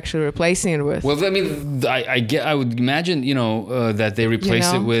they actually replacing it with. Well, I mean, I would imagine, that they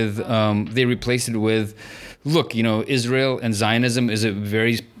replace it with, look, Israel and Zionism is a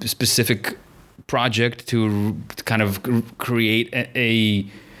very specific project to kind of create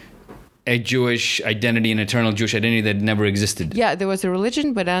a Jewish identity, an eternal Jewish identity that never existed. Yeah, there was a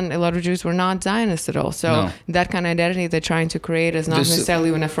religion, but then a lot of Jews were not Zionists at all. So that kind of identity they're trying to create is not necessarily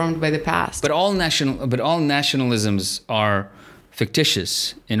even affirmed by the past. But all nationalisms are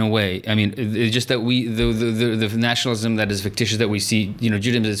fictitious in a way. I mean, it's just that the nationalism that is fictitious that we see,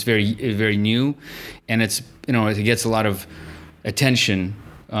 Judaism is very, very new, and it's, it gets a lot of attention.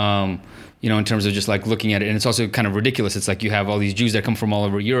 In terms of just like looking at it. And it's also kind of ridiculous. It's like you have all these Jews that come from all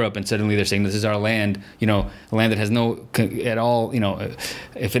over Europe and suddenly they're saying this is our land, a land that has no at all,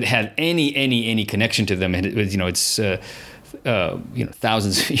 if it had any connection to them, it's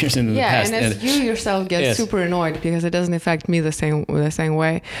thousands of years into the past. Yeah, and as you yourself get super annoyed because it doesn't affect me the same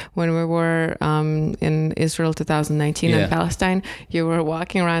way. When we were in Israel 2019 and Palestine, you were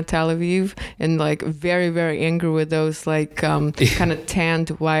walking around Tel Aviv and like very, very angry with those like kind of tanned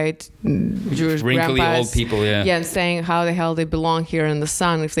white Jewish wrinkly grandpas. Old people, and saying how the hell they belong here in the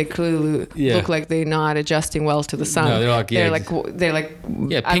sun if they clearly look like they're not adjusting well to the sun. No, they're like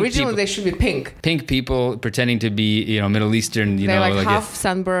originally people. They should be pink. Pink people pretending to be Middle Eastern. They're like half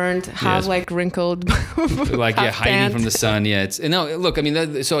sunburned, half like wrinkled, like hiding from the sun. Yeah, it's look. I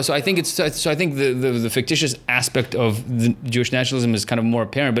mean, so I think I think the fictitious aspect of the Jewish nationalism is kind of more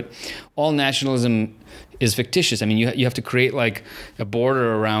apparent, but all nationalism is fictitious. I mean, you have to create like a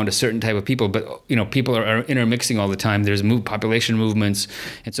border around a certain type of people, but people are intermixing all the time. There's population movements,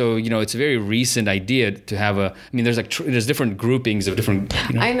 and so it's a very recent idea to have a. I mean, there's different groupings of different.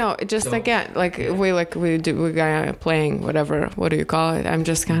 I know. Just again, we got playing whatever. What do you call it? I'm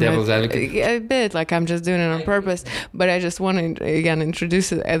just kind of devil's advocate. A bit like I'm just doing it on purpose, but I just want to again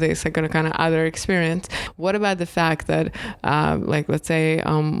introduce it as a kind of other experience. What about the fact that, let's say,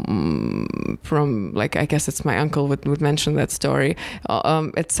 from like I guess it's my uncle would mention that story.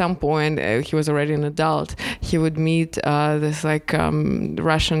 At some point, he was already an adult. He would meet this like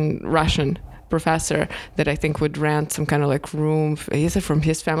Russian professor that I think would rent some kind of like room. Is it from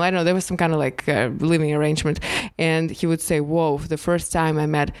his family? I don't know. There was some kind of like living arrangement, and he would say, "Whoa! The first time I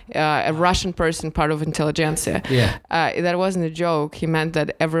met a Russian person part of intelligentsia." Yeah. That wasn't a joke. He meant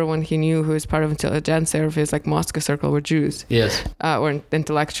that everyone he knew who was part of intelligentsia of his like Moscow circle were Jews. Yes. Or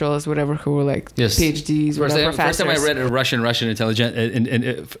intellectuals, whatever, who were like PhDs, professors. First time I read a Russian intelligent,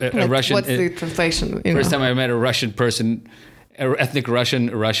 a Russian. What's the translation? First time I met a Russian person. Ethnic Russian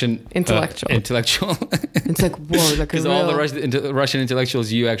intellectual. It's like whoa, like because all the Russian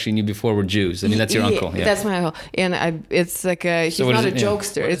intellectuals you actually knew before were Jews. I mean, that's your uncle. Yeah. That's my uncle, and it's like he's not a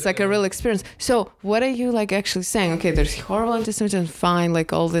jokester. It's like a real experience. So what are you like actually saying? Okay, there's horrible anti-Semitism, fine,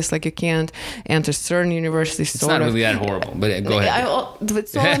 like all this, like you can't enter certain universities. It's not really that horrible, but go ahead.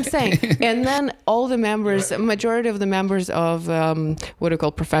 That's all I'm saying. And then all the members, majority of the members of what do you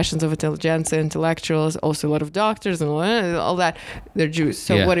call professions of intelligentsia, intellectuals, also a lot of doctors and all that. They're Jews.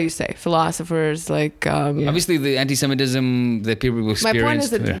 So what do you say? Philosophers, like obviously the anti-Semitism that people experience. My point is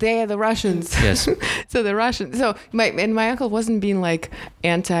that they are the Russians. Yes. So the Russians. So my uncle wasn't being like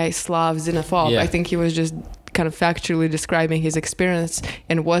anti-Slav xenophobe. I think he was just kind of factually describing his experience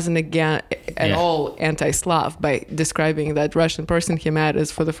and wasn't again at all anti-Slav by describing that Russian person he met as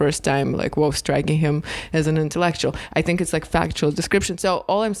for the first time, like striking him as an intellectual. I think it's like factual description. So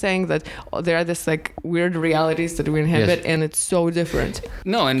all I'm saying that there are this like weird realities that we inhabit, and it's so different.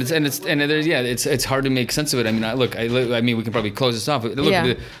 No, and it's hard to make sense of it. I mean, we can probably close this off.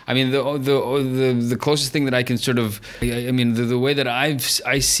 Look, I mean, the closest thing that I can sort of, I mean, the way that I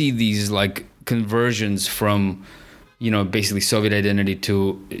see these like conversions from basically Soviet identity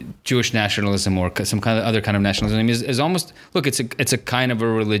to Jewish nationalism or some kind of other kind of nationalism is almost it's a kind of a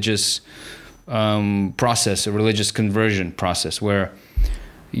religious process, a religious conversion process where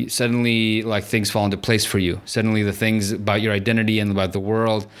suddenly like things fall into place for you. Suddenly the things about your identity and about the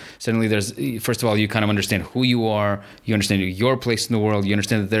world, suddenly there's, first of all, you kind of understand who you are, you understand your place in the world, you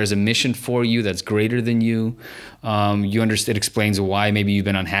understand that there's a mission for you that's greater than you. You understand, it explains why maybe you've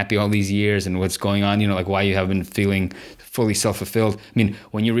been unhappy all these years and what's going on, like why you haven't been feeling fully self-fulfilled. I mean,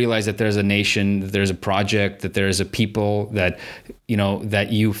 when you realize that there's a nation, that there's a project, that there's a people that,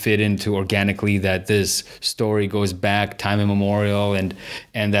 that you fit into organically, that this story goes back time immemorial, and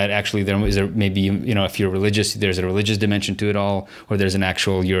that actually there is maybe, if you're religious, there's a religious dimension to it all, or there's an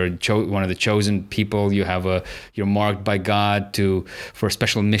actual, you're one of the chosen people, you're marked by God for a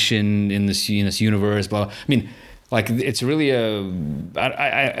special mission in this universe, blah. I mean, like it's really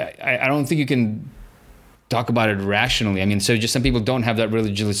I don't think you can talk about it rationally. I mean, so just some people don't have that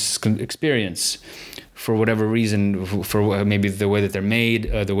religious experience for whatever reason, for maybe the way that they're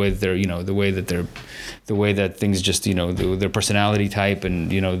made, the way that they're, the way that things just, their personality type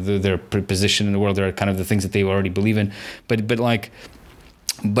and, their position in the world are kind of the things that they already believe in. But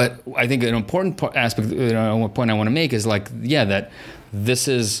I think an important aspect, point I want to make is that this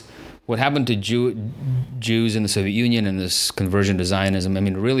is what happened to Jews in the Soviet Union and this conversion to Zionism. I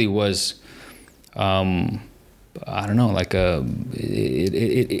mean, really was, I don't know,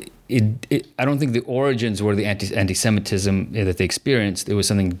 I don't think the origins were the anti-Semitism that they experienced. It was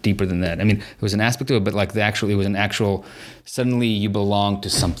something deeper than that. I mean, it was an aspect of it, but it was an actual, suddenly you belong to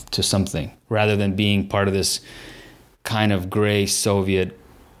something rather than being part of this kind of gray Soviet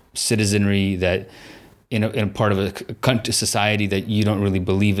citizenry that in a part of a society that you don't really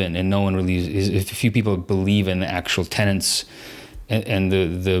believe in, and no one really if few people believe in the actual tenets and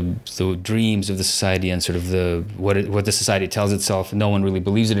the dreams of the society and sort of what the society tells itself. No one really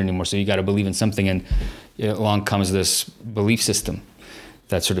believes it anymore. So you got to believe in something, and along comes this belief system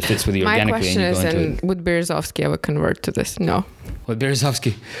that sort of fits with you organically. My question is, would Berezovsky ever convert to this? No. What,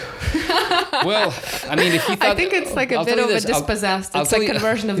 Berezovsky? Well, I mean, if he thought, I think it's like a bit of a dispossessed. It's like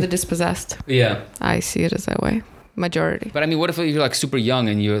conversion of the dispossessed. Yeah. I see it as that way. Majority. But I mean, what if you're like super young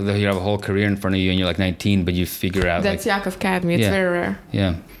and you have a whole career in front of you and you're like 19, but you figure out that's Yakov Kadmi. It's very rare.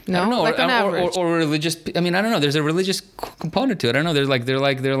 Yeah. No, like on average. Or religious. I mean, I don't know. There's a religious component to it. I don't know. They're like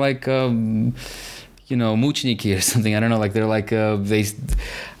muchniki or something. I don't know. Like they're like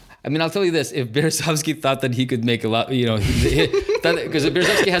I mean, I'll tell you this: if Berezovsky thought that he could make a lot, because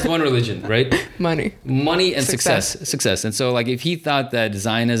Berezovsky has one religion, right? Money and success. And so, like, if he thought that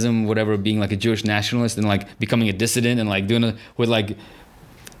Zionism, whatever, being like a Jewish nationalist and like becoming a dissident and like would like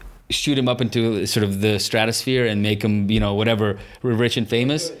shoot him up into sort of the stratosphere and make him, whatever, rich and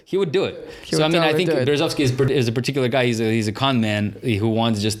famous, he would do it. So I mean, I think Berezovsky is a particular guy. He's a con man who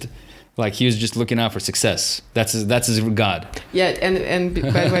wants just. Like he was just looking out for success. That's his God. Yeah, and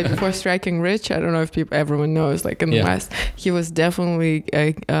by the way, before striking rich, I don't know if everyone knows, like in the West, he was definitely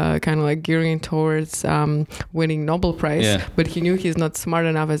kind of like gearing towards winning Nobel Prize. Yeah. But he knew he's not smart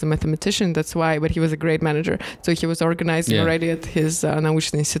enough as a mathematician. That's why. But he was a great manager. So he was organizing already at his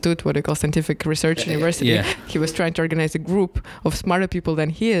Naучный Institute, what they call Scientific Research University. Yeah. He was trying to organize a group of smarter people than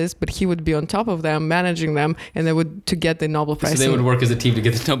he is, but he would be on top of them, managing them, and they would to get the Nobel Prize. So they would work as a team to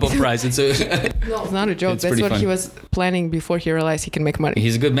get the Nobel Prize. And so no, it's not a joke. That's what he was planning before he realized he can make money.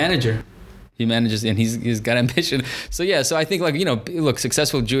 He's a good manager. He manages, and he's got ambition. So so I think look,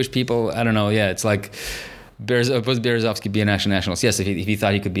 successful Jewish people. I don't know. Yeah, it's like Berezovsky be a nationalist? Yes, if he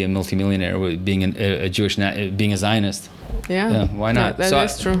thought he could be a multimillionaire with being a Jewish, being a Zionist. Yeah, why not?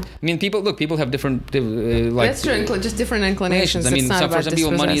 That's true. I mean, people have different that's true. Just different inclinations. I mean, for some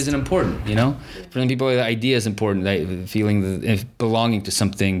people, money isn't important. For some people, the idea is important. Feeling belonging to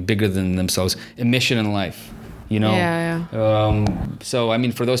something bigger than themselves, a mission in life. So I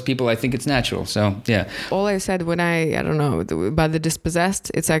mean, for those people, I think it's natural. So yeah. All I said when I don't know about the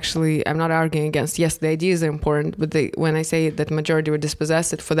dispossessed, it's actually I'm not arguing against. Yes, the ideas are important, but when I say that majority were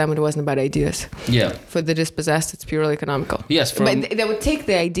dispossessed, for them it wasn't about ideas. Yeah. For the dispossessed, it's purely economical. Yes. But they would take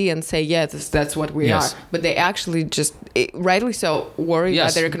the idea and say, that's what we are. But they actually just rightly so worry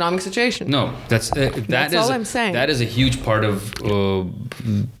about their economic situation. No, that's all I'm saying. That is a huge part of the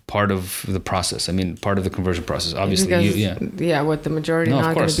process. I mean, part of the conversion process, obviously. Because, what the majority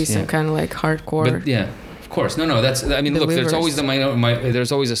not going to be some kind of like hardcore. But yeah, of course. No. That's. I mean, look. There's always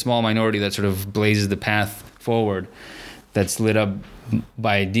there's always a small minority that sort of blazes the path forward, that's lit up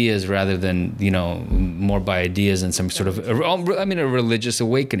by ideas rather than more by ideas and some sort of a religious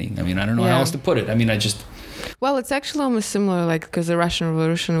awakening. I mean, I don't know how else to put it. I mean, Well, it's actually almost similar, because the Russian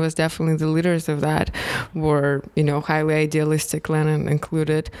Revolution was definitely the leaders of that were, highly idealistic, Lenin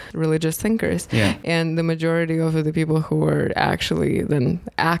included, religious thinkers. Yeah. And the majority of the people who were actually then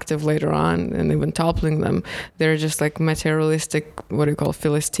active later on and even toppling them, they're just like materialistic, what do you call,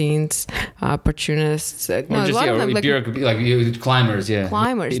 Philistines, opportunists. Climbers, yeah.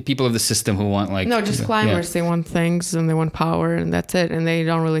 Climbers. People of the system who want climbers. Yeah. They want things and they want power and that's it. And they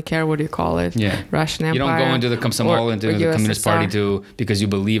don't really care what you call it. Yeah. Russian Empire. You don't go into the Komsomol, into the Communist Party because you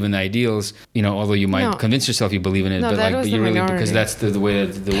believe in the ideals, although you might convince yourself you believe in it, but you really, because that's the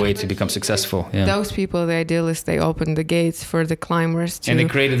way to become successful. Yeah. Those people, the idealists, they opened the gates for the climbers to... And they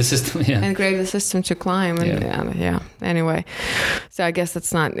created the system, yeah. And created the system to climb. And Anyway, so I guess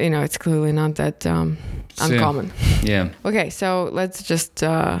that's not, it's clearly not that uncommon. Yeah. Okay, so let's just...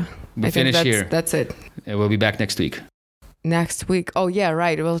 we'll finish here. That's it. We'll be back next week. next week. Oh yeah,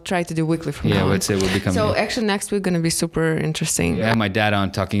 right. We'll try to do weekly from now Yeah, on. let's say we'll become. So actually, next week gonna be super interesting. I have my dad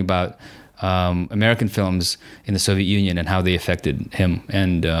on talking about American films in the Soviet Union and how they affected him.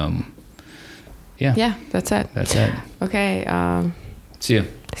 And yeah, that's it. That's it. Okay. See you.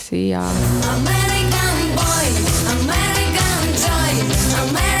 See ya. American boy, American joy,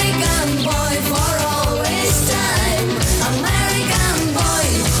 American